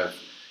this. I have,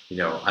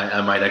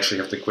 I might actually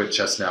have to quit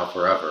chess now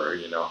forever.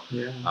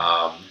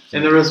 Yeah.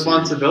 And the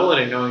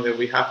responsibility, knowing that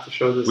we have to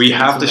show this. We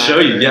have to show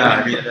you. Yeah.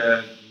 I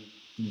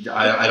mean,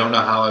 I don't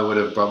know how I would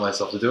have brought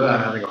myself to do it.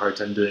 I'm having a hard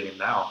time doing it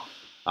now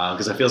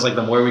because it feels like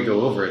the more we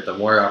go over it, the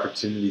more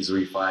opportunities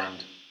we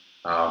find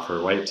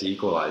for white to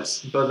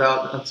equalize. But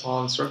that's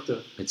all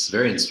instructive. It's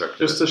very instructive.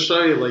 Just to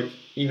show you, like,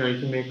 you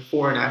can make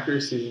 4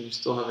 inaccuracies and you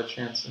still have a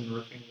chance in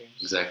rook games.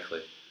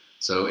 Exactly.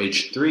 So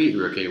h3,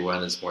 rook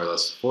a1 is more or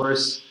less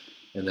force.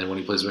 And then when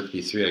he plays rook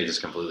b3, I just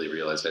completely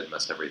realized I'd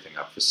messed everything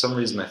up. For some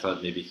reason, I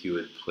thought maybe he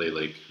would play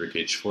like rook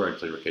h4, I'd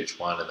play rook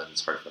h1, and then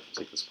it's hard for him to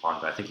take this pawn.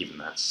 But I think even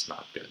that's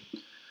not good.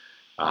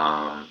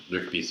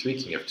 Rook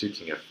b3, king f2,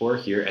 king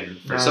f4 here. And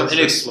for some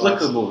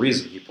inexplicable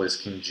reason, he plays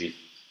king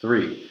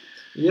g3.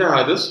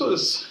 Yeah, this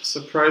was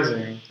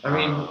surprising. I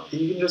mean,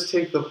 he can just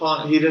take the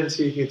pawn. He didn't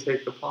see he could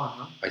take the pawn,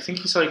 huh? I think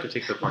he saw he could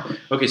take the pawn.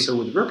 Okay, so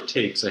with rook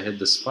takes, I had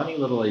this funny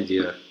little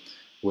idea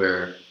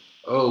where,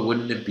 oh,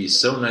 wouldn't it be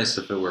so nice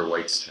if it were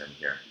white's turn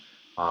here?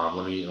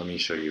 Let me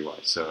show you why.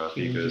 So if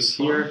he goes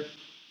here,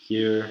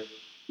 here,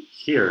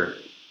 here,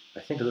 I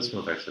think this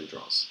move actually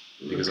draws.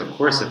 Because of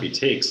course if he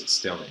takes, it's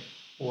stalemate.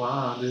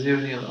 Wow, does he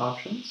have any other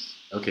options?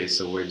 Okay,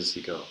 so where does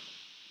he go?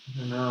 I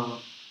don't know.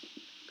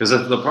 Because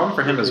the problem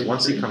for him is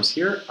once he comes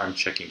here, I'm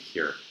checking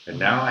here. And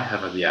now I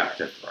have the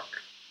active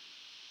rook.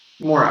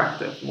 More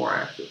active.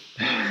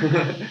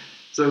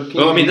 So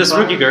well, I mean, this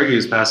rook you could argue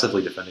is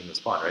passively defending this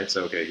pawn, right?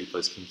 So, okay, he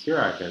plays king here,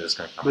 I'm just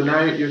going to come But here.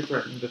 now you're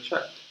threatening the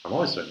check. I'm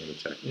always threatening the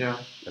check. Yeah.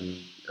 And,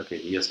 okay,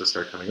 he has to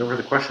start coming over.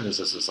 The question is,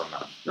 this is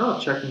enough? No,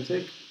 check and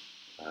take.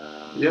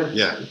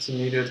 It's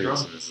immediate draw.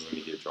 This is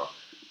immediate draw.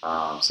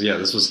 So, yeah,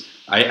 this was...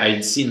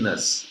 I'd seen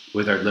this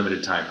with our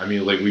limited time. I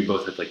mean, like, we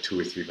both had, like, 2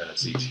 or 3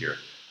 minutes each here.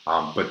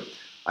 But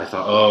I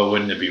thought, oh,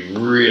 wouldn't it be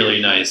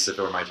really nice if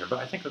it were my turn? But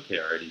I think, okay,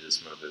 already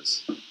this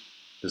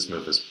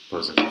move is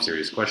posing some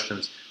serious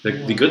questions.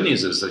 The good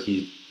news is that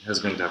he is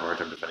going to have a hard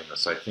time defending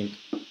this. So I think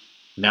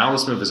Now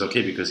this move is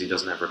okay because he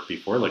doesn't have rook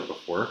b4 like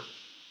before,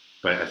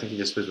 but I think he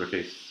just plays rook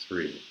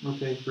a3.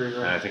 Okay, great,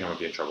 And right. I think I'm going to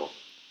be in trouble.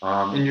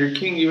 And your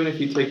king, even if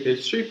you take the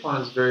h3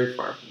 pawn, is very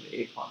far from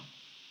the a pawn.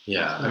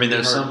 Yeah, I mean,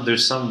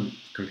 there's some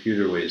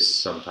computer ways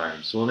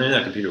sometimes. Well, maybe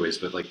not computer ways,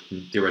 but like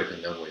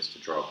theoretically known ways to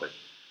draw. But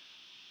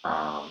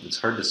it's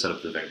hard to set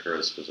up the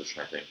Vancouver's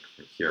position, I think,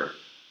 from here.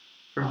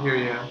 From here,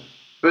 yeah.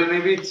 But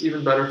maybe it's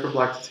even better for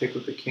black to take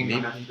with the king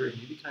on f3.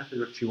 Maybe can I play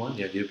rook g1?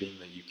 The idea being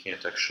that you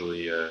can't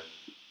actually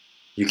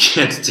you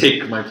can't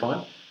take my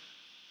pawn.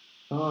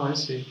 Oh, I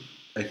see.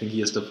 I think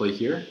he has to play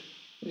here.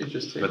 You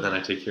just take. But then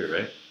I take here,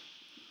 right?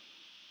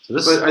 So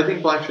this. But I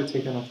think black should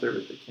take on f3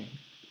 with the king.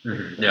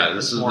 Mm-hmm. Yeah,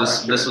 this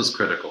was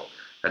critical,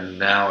 and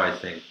now I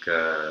think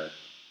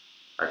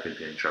I could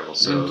be in trouble.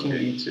 So king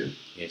e2.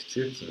 King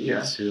e2, king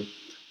e2.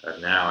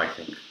 Now I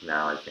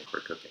think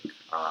we're cooking.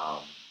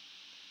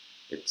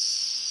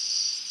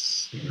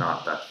 It's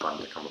not that fun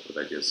to come up with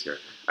ideas here.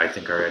 I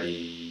think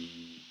already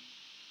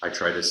I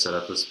tried to set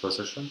up this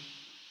position,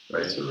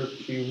 right? So rook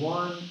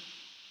g1.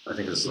 I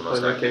think this is the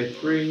most accurate.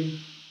 a3.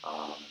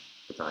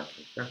 But then I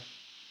can here.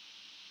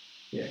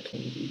 Yeah,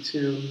 king d2.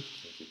 King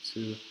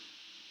d2.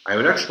 I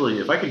would actually,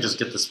 if I could just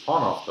get this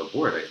pawn off the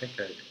board, I think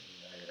I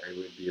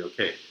would be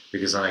okay,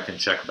 because then I can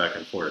check back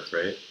and forth,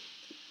 right?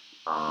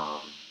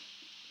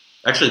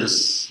 Actually,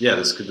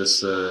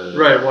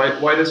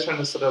 right. White is trying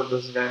to set up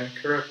this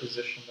Vancouver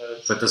position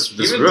that is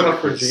even rook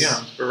tough for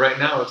GMs, but right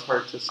now it's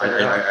hard to set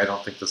it up. I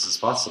don't think this is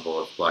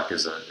possible if black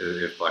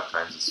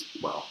times is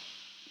well.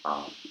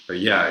 But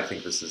yeah, I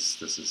think this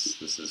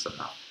is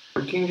enough.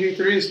 But king g3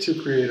 is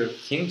too creative.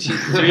 King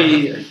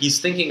g3, he's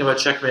thinking about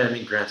checkmate. I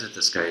mean, granted,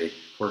 this guy,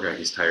 poor guy,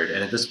 he's tired.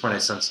 And at this point, I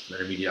sensed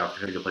an immediate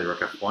opportunity to play rook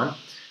f1.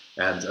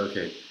 And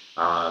okay,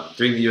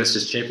 during the US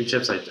Chess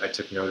Championships, I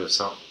took note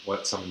of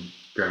what some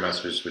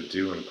grandmasters would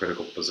do in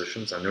critical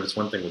positions. I noticed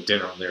one thing with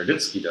Daniel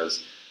Kavutskiy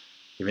does.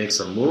 He makes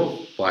a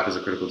move, black has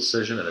a critical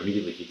decision, and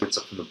immediately he gets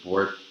up from the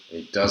board and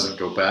he doesn't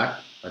go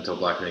back until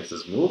black makes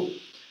his move.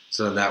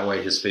 So then that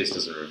way his face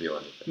doesn't reveal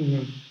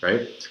anything,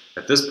 right?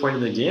 At this point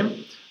in the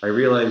game, I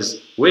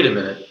realized, wait a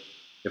minute,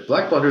 if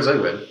black blunders, I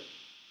win.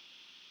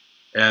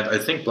 And I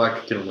think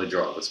black can only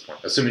draw at this point,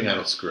 assuming I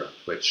don't screw up,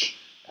 which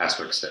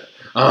asterisk there.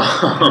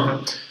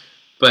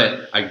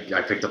 But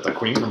I picked up the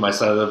queen from my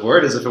side of the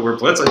board as if it were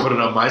blitz. I put it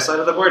on my side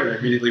of the board and I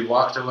immediately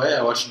walked away.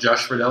 I watched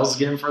Josh Friedell's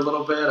game for a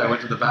little bit. I went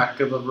to the back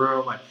of the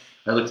room.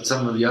 I looked at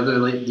some of the other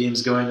late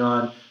games going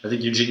on. I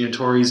think Eugenio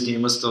Torri's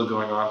game was still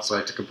going on, so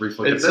I took a brief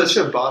look at this. It's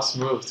such a boss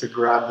move to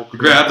grab the queen.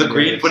 Grab the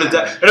queen, put it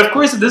down. And of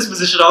course, in this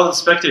position, all the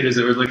spectators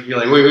were looking at me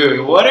like,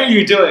 wait, what are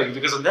you doing?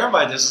 Because in their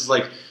mind, this is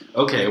like,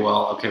 okay,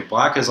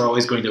 black is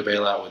always going to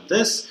bail out with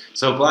this,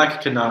 so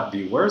black cannot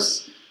be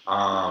worse.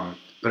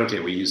 But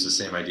okay, we used the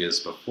same ideas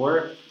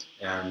before.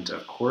 And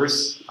of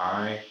course,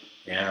 I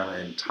am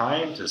in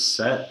time to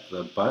set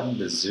the button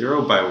to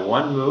 0 by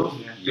one move.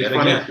 Yeah, it'd be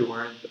funny if you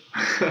weren't.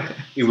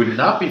 It would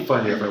not be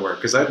funny if I were,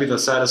 because that'd be the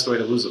saddest way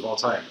to lose of all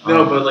time.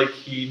 No, but like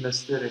he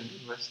missed it and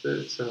you missed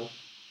it, so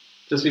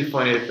just be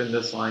funny if in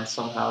this line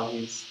somehow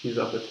he's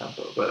up a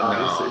tempo. But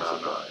obviously,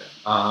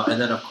 no. And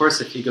then of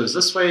course, if he goes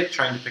this way,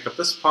 trying to pick up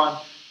this pawn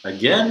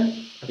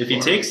again, if he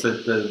takes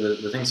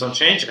the things don't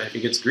change, and if he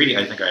gets greedy,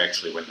 I think I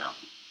actually win now.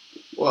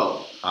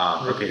 Well,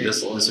 okay,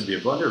 this would be a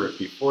blunder. Rook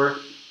b4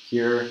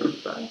 here,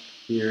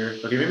 here.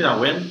 Okay, maybe not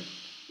win,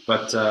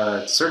 but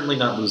certainly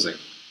not losing.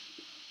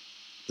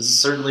 This is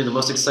certainly the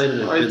most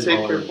excited I've been.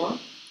 Take your pawn,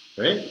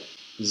 right?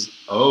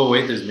 Oh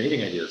wait, there's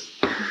mating ideas.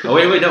 Oh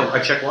wait, no, I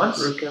check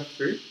once. Rook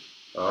f3.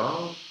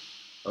 Oh,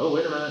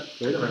 wait a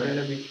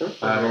minute. Be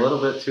careful, I'm a little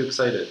bit too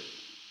excited.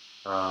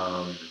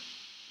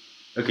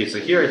 Okay, so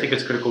here I think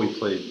it's critical we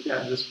played.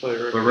 Yeah, just play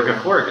rook. But rook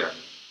f4 again.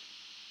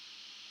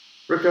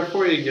 Rook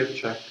f4, you give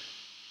check.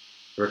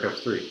 Rook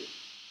f3.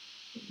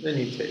 Then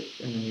you take,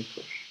 and then you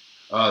push.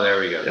 Oh, there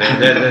we go.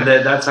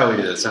 That's how we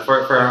do this. So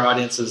for our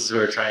audiences who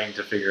are trying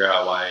to figure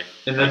out why...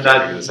 And then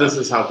this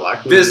is how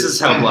black loses. This is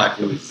how black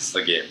loses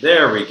the game.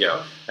 There we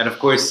go. And of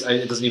course,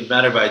 it doesn't even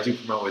matter, but I do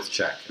promote with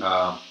check.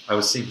 I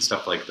was seeing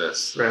stuff like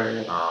this.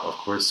 Right. Of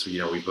course, we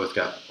both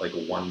got like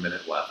 1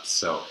 minute left,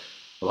 so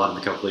a lot of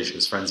the calculation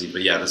is frenzied.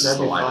 But yeah, this is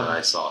the line that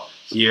I saw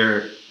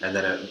here, and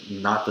then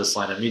not this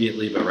line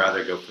immediately, but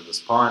rather go for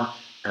this pawn,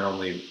 and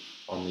only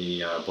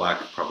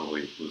black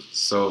probably loses.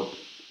 So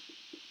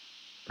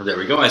there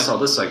we go. I saw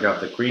this, so I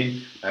grabbed the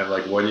queen. I'm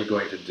like, what are you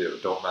going to do?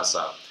 Don't mess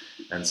up.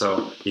 And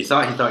so he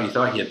thought.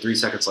 He had 3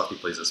 seconds left. He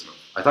plays this move.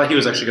 I thought he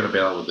was actually going to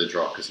bail out with the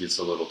draw because he had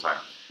so little time.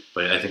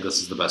 But I think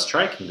this is the best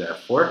try. King to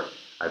f4.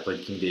 I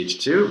played king to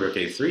h2. Rook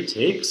a3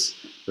 takes.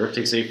 Rook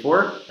takes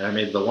a4. And I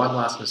made the one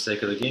last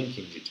mistake of the game,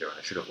 king g2. And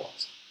I should have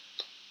lost.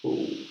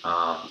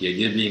 The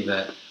idea being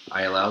that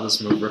I allow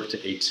this move rook to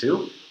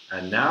a2.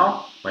 And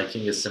now my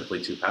king is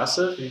simply too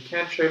passive. You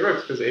can't trade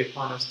rooks because a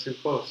pawn is too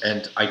close.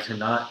 And I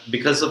cannot,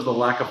 because of the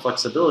lack of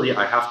flexibility,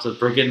 I have to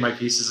bring in my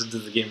pieces into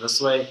the game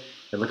this way.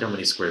 And look how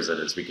many squares that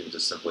is. We can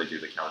just simply do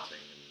the counting.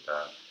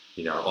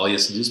 And, all you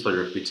have to do is play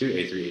rook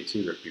b2, a3,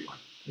 a2, rook b1.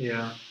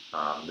 Yeah.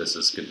 This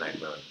is good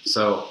night moon.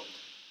 So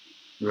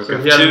Rook So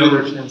he had F2.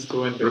 another chance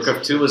to win. Rook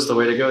Basically. F2 was the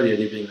way to go. The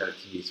idea being that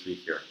King E3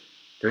 here.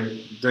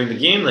 During the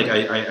game, like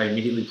I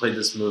immediately played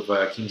this move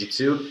King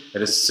G2,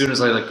 and as soon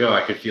as I let go,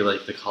 I could feel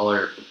like the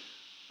color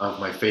of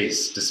my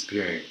face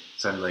disappearing.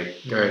 So I'm like,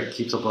 all right,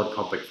 keep the blood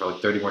pumping for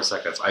like 30 more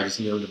seconds. I just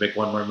need him to make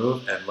one more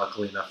move, and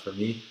luckily enough for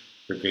me,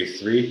 Rook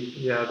A3.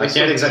 Yeah, I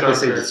can't exactly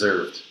say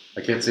deserved.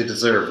 I can't say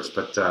deserved,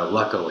 but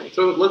luckily.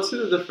 So let's see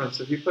the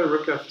difference. If you play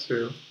Rook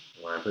F2.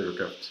 When I play Rook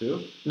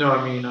F2? No,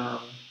 I mean on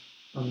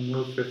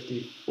move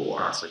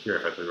 54. So here,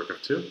 if I play Rook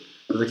F2.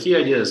 So the key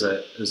idea is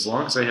that as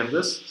long as I have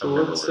this, so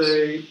let's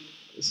say.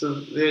 So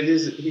the idea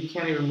is he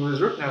can't even move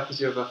his rook now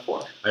because you have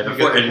F4. I have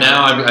F4, and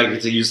now I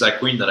get to use that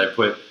queen that I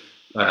put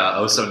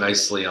oh so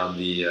nicely on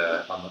the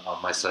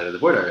on my side of the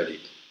board already.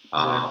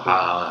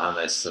 How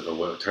nice of a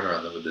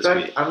turnaround would this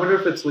be? I wonder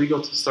if it's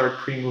legal to start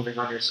pre-moving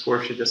on your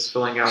score sheet, just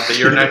filling out that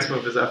your next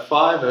move is F5,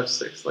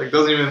 F6. Like,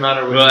 doesn't even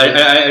matter. Well,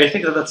 I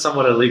think that that's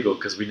somewhat illegal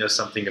because we know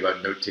something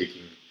about note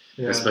taking,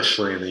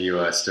 especially in the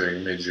U.S.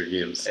 during major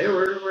games. Hey,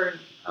 we're in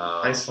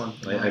Iceland.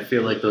 I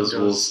feel like those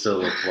rules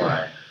still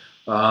apply.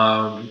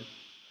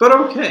 But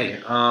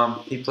okay,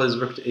 he plays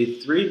Rook to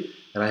A3,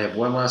 and I have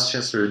one last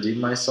chance to redeem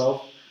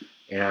myself.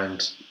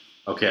 And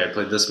okay, I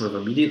played this move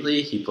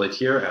immediately. He played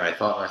here, and I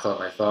thought,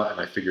 and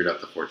I figured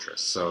out the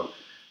fortress. So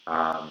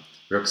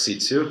Rook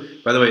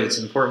C2. By the way, it's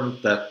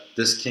important that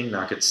this king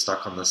not gets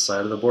stuck on this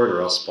side of the board,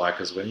 or else black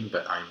is winning.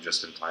 But I'm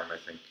just in time, I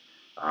think.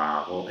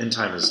 Well, in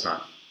time is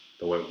not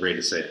the way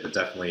to say it, but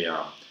definitely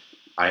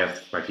I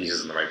have my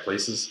pieces in the right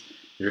places.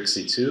 Rook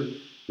C2,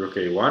 Rook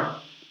A1.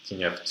 King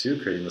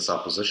F2, creating this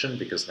opposition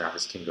because now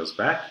his king goes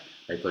back.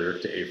 I play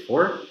Rook to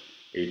A4,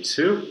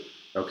 A2.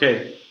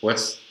 Okay,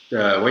 what's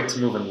white to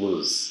move and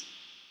lose?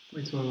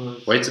 White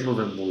to move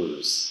and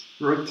lose.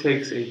 Rook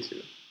takes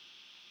A2.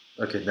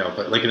 Okay, no,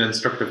 but like an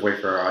instructive way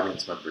for our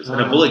audience members. In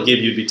a bullet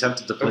game, you'd be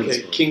tempted to play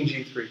this move. King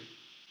G3.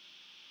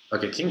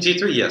 Okay, King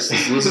G3, yes,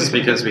 this loses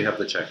because we have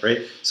the check,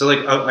 right? So,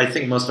 like, I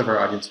think most of our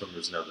audience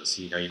members know this.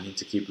 You know, you need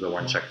to keep the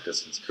one check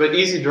distance. But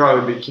easy draw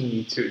would be King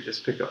E2,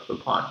 just pick up the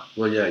pawn.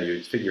 Well, yeah,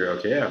 you'd figure,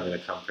 okay, I'm going to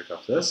come pick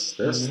up this.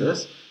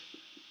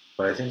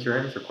 But I think you're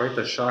in for quite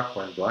the shock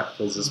when black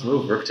plays this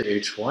move. Rook to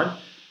H1,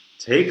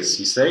 takes,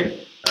 you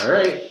say, all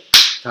right,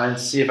 time to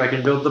see if I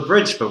can build the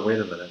bridge. But wait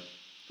a minute.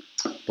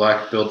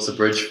 Black builds the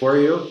bridge for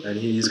you, and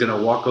he's going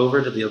to walk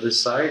over to the other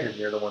side, and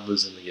you're the one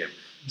losing the game.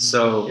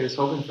 So he was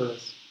hoping for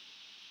this.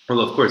 Well,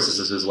 of course, this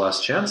is his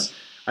last chance.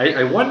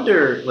 I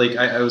wonder, like,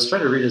 I was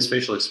trying to read his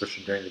facial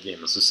expression during the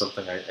game. This is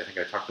something I think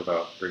I talked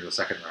about during the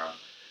second round.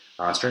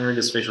 I was trying to read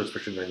his facial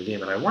expression during the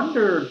game, and I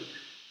wondered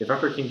if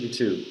after King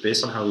G2,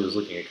 based on how he was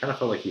looking, it kind of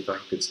felt like he thought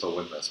he could still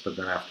win this. But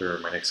then after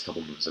my next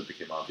couple moves, it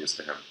became obvious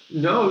to him.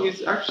 No,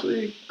 he's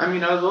actually, I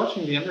mean, I was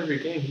watching the end of your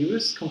game. He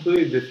was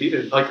completely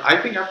defeated. Like,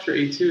 I think after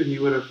A2, he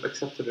would have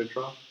accepted a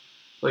draw.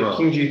 Like, well,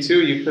 King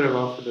G2, you could have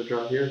offered a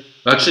draw here.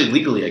 Actually,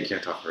 legally, I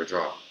can't offer a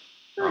draw.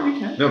 No, you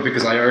can. No,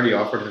 because I already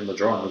offered him the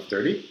draw on move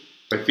 30.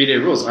 By FIDE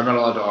rules, I'm not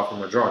allowed to offer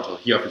him a draw until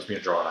he offers me a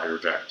draw and I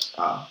reject.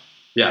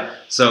 Yeah,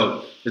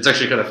 so it's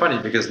actually kind of funny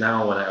because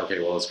now when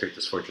let's create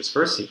this fortress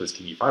first. He plays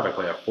King E5, I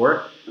play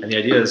F4. And the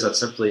idea is that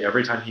simply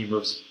every time he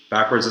moves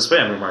backwards this way,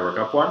 I move my rook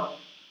up one.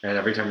 And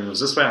every time he moves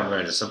this way, I'm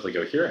going to just simply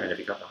go here. And if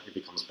he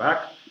comes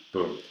back,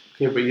 boom.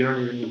 Okay, but you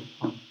don't even need the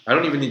pawn. I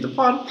don't even need the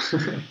pawn.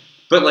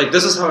 But like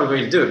this is how I'm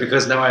going to do it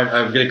because now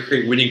I'm going to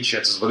create winning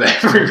chances with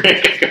every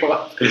rank I go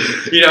up.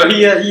 You know,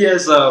 he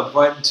has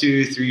 1,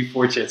 2, 3,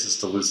 4 chances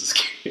to lose this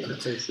game.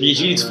 He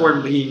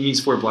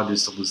needs 4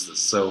 blunders to lose this.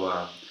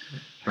 So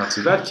not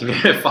too bad. King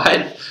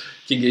F5,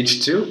 King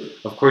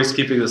H2. Of course,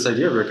 keeping this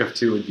idea, Rook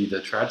F2 would be the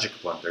tragic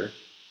blunder.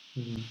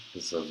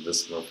 So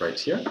this move right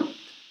here.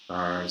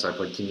 So I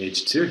played King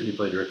H2. He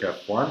played Rook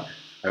F1.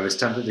 I was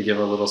tempted to give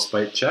a little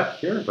spite check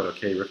here, but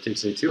okay, Rook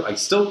takes A2. I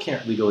still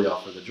can't legally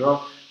offer the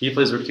draw. He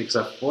plays Rook takes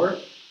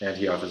F4, and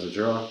he offers a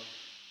draw.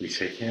 We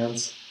shake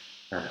hands,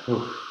 and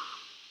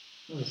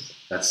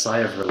that sigh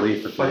of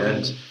relief at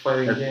the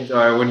end.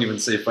 I wouldn't even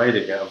say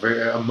fighting.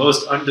 A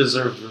most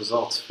undeserved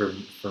result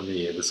for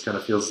me. This kind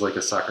of feels like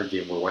a soccer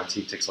game where one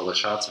team takes all the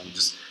shots, and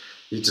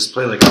you just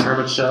play like a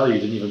hermit shell. You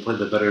didn't even play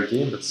the better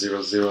game, but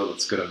 0-0,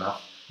 that's good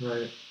enough.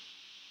 Right.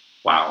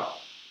 Wow.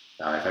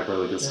 If I play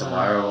like this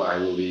tomorrow, I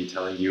will be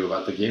telling you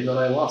about the game that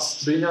I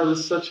lost. So, you know, this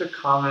is such a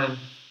common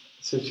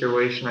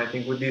situation, I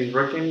think, with these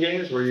rook in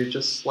games where you're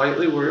just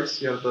slightly worse.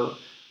 You have the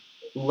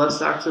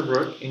less active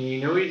rook, and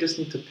you know you just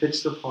need to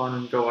pitch the pawn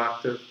and go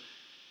active.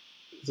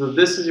 So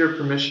this is your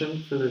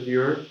permission for the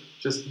viewer.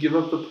 Just give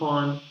up the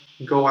pawn,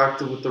 go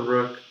active with the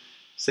rook,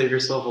 save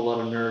yourself a lot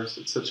of nerves.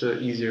 It's such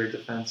an easier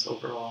defense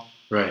overall.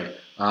 Right.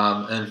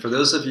 And for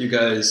those of you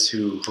guys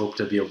who hope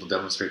to be able to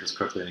demonstrate this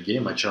quickly in a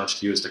game, my challenge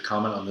to you is to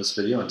comment on this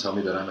video and tell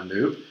me that I'm a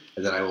noob,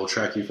 and then I will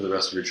track you for the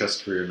rest of your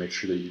chess career and make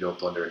sure that you don't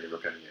blunder any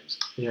rook endgames.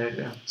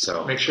 Yeah.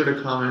 So make sure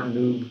to comment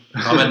noob.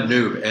 Comment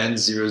noob,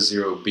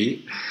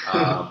 N00B.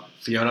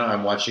 Fiona,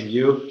 I'm watching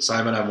you.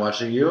 Simon, I'm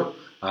watching you.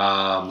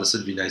 This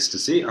would be nice to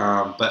see.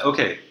 But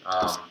okay,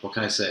 what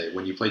can I say?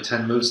 When you play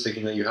 10 moves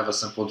thinking that you have a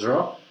simple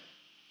draw,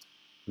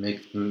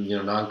 make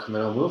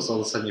non-committal moves, all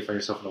of a sudden you find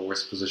yourself in a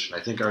worse position.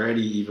 I think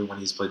already, even when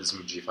he's played this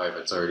move G5,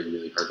 it's already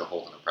really hard to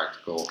hold in a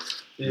practical,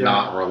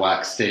 not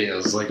relaxed state. It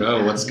was like,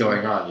 oh, what's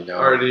going on?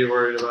 Already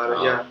worried about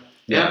it.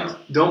 Yeah. And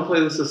don't play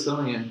the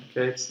Sicilian.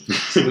 Okay,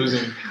 it's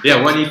losing.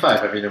 Yeah, 1e5.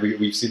 I mean,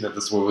 we've seen that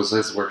this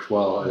has worked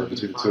well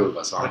between the two of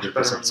us.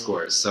 100%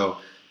 scores. So,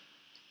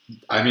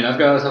 I mean, I've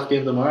got a tough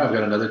game tomorrow. I've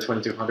got another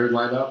 2200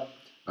 lined up.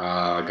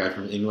 A guy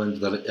from England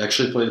that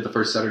actually played at the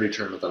first Saturday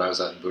tournament that I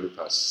was at in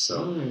Budapest.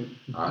 So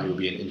it will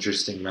be an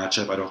interesting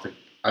matchup.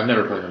 I've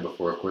never played him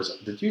before, of course.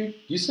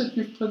 You said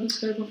you've played this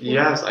guy before?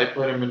 Yes, I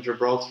played him in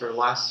Gibraltar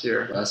last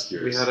year.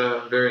 We had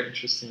a very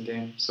interesting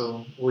game,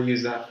 so we'll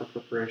use that for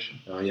preparation.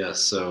 Oh, yes.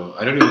 So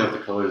I don't even have the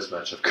colors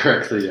match up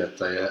correctly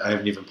yet. I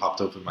haven't even popped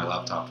open my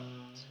laptop.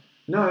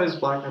 No, it was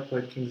black. I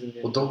played Kings and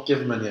Game. Well, don't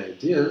give him any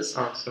ideas.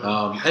 Oh,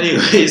 sorry.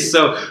 Anyways,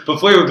 so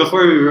before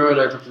we ruin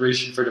our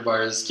preparation for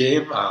tomorrow's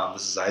game,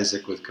 this is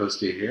Isaac with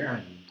Kostya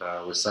here,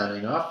 and we're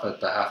signing off at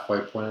the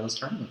halfway point of this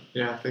tournament.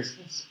 Yeah, thanks,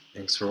 guys.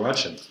 Thanks for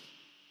watching.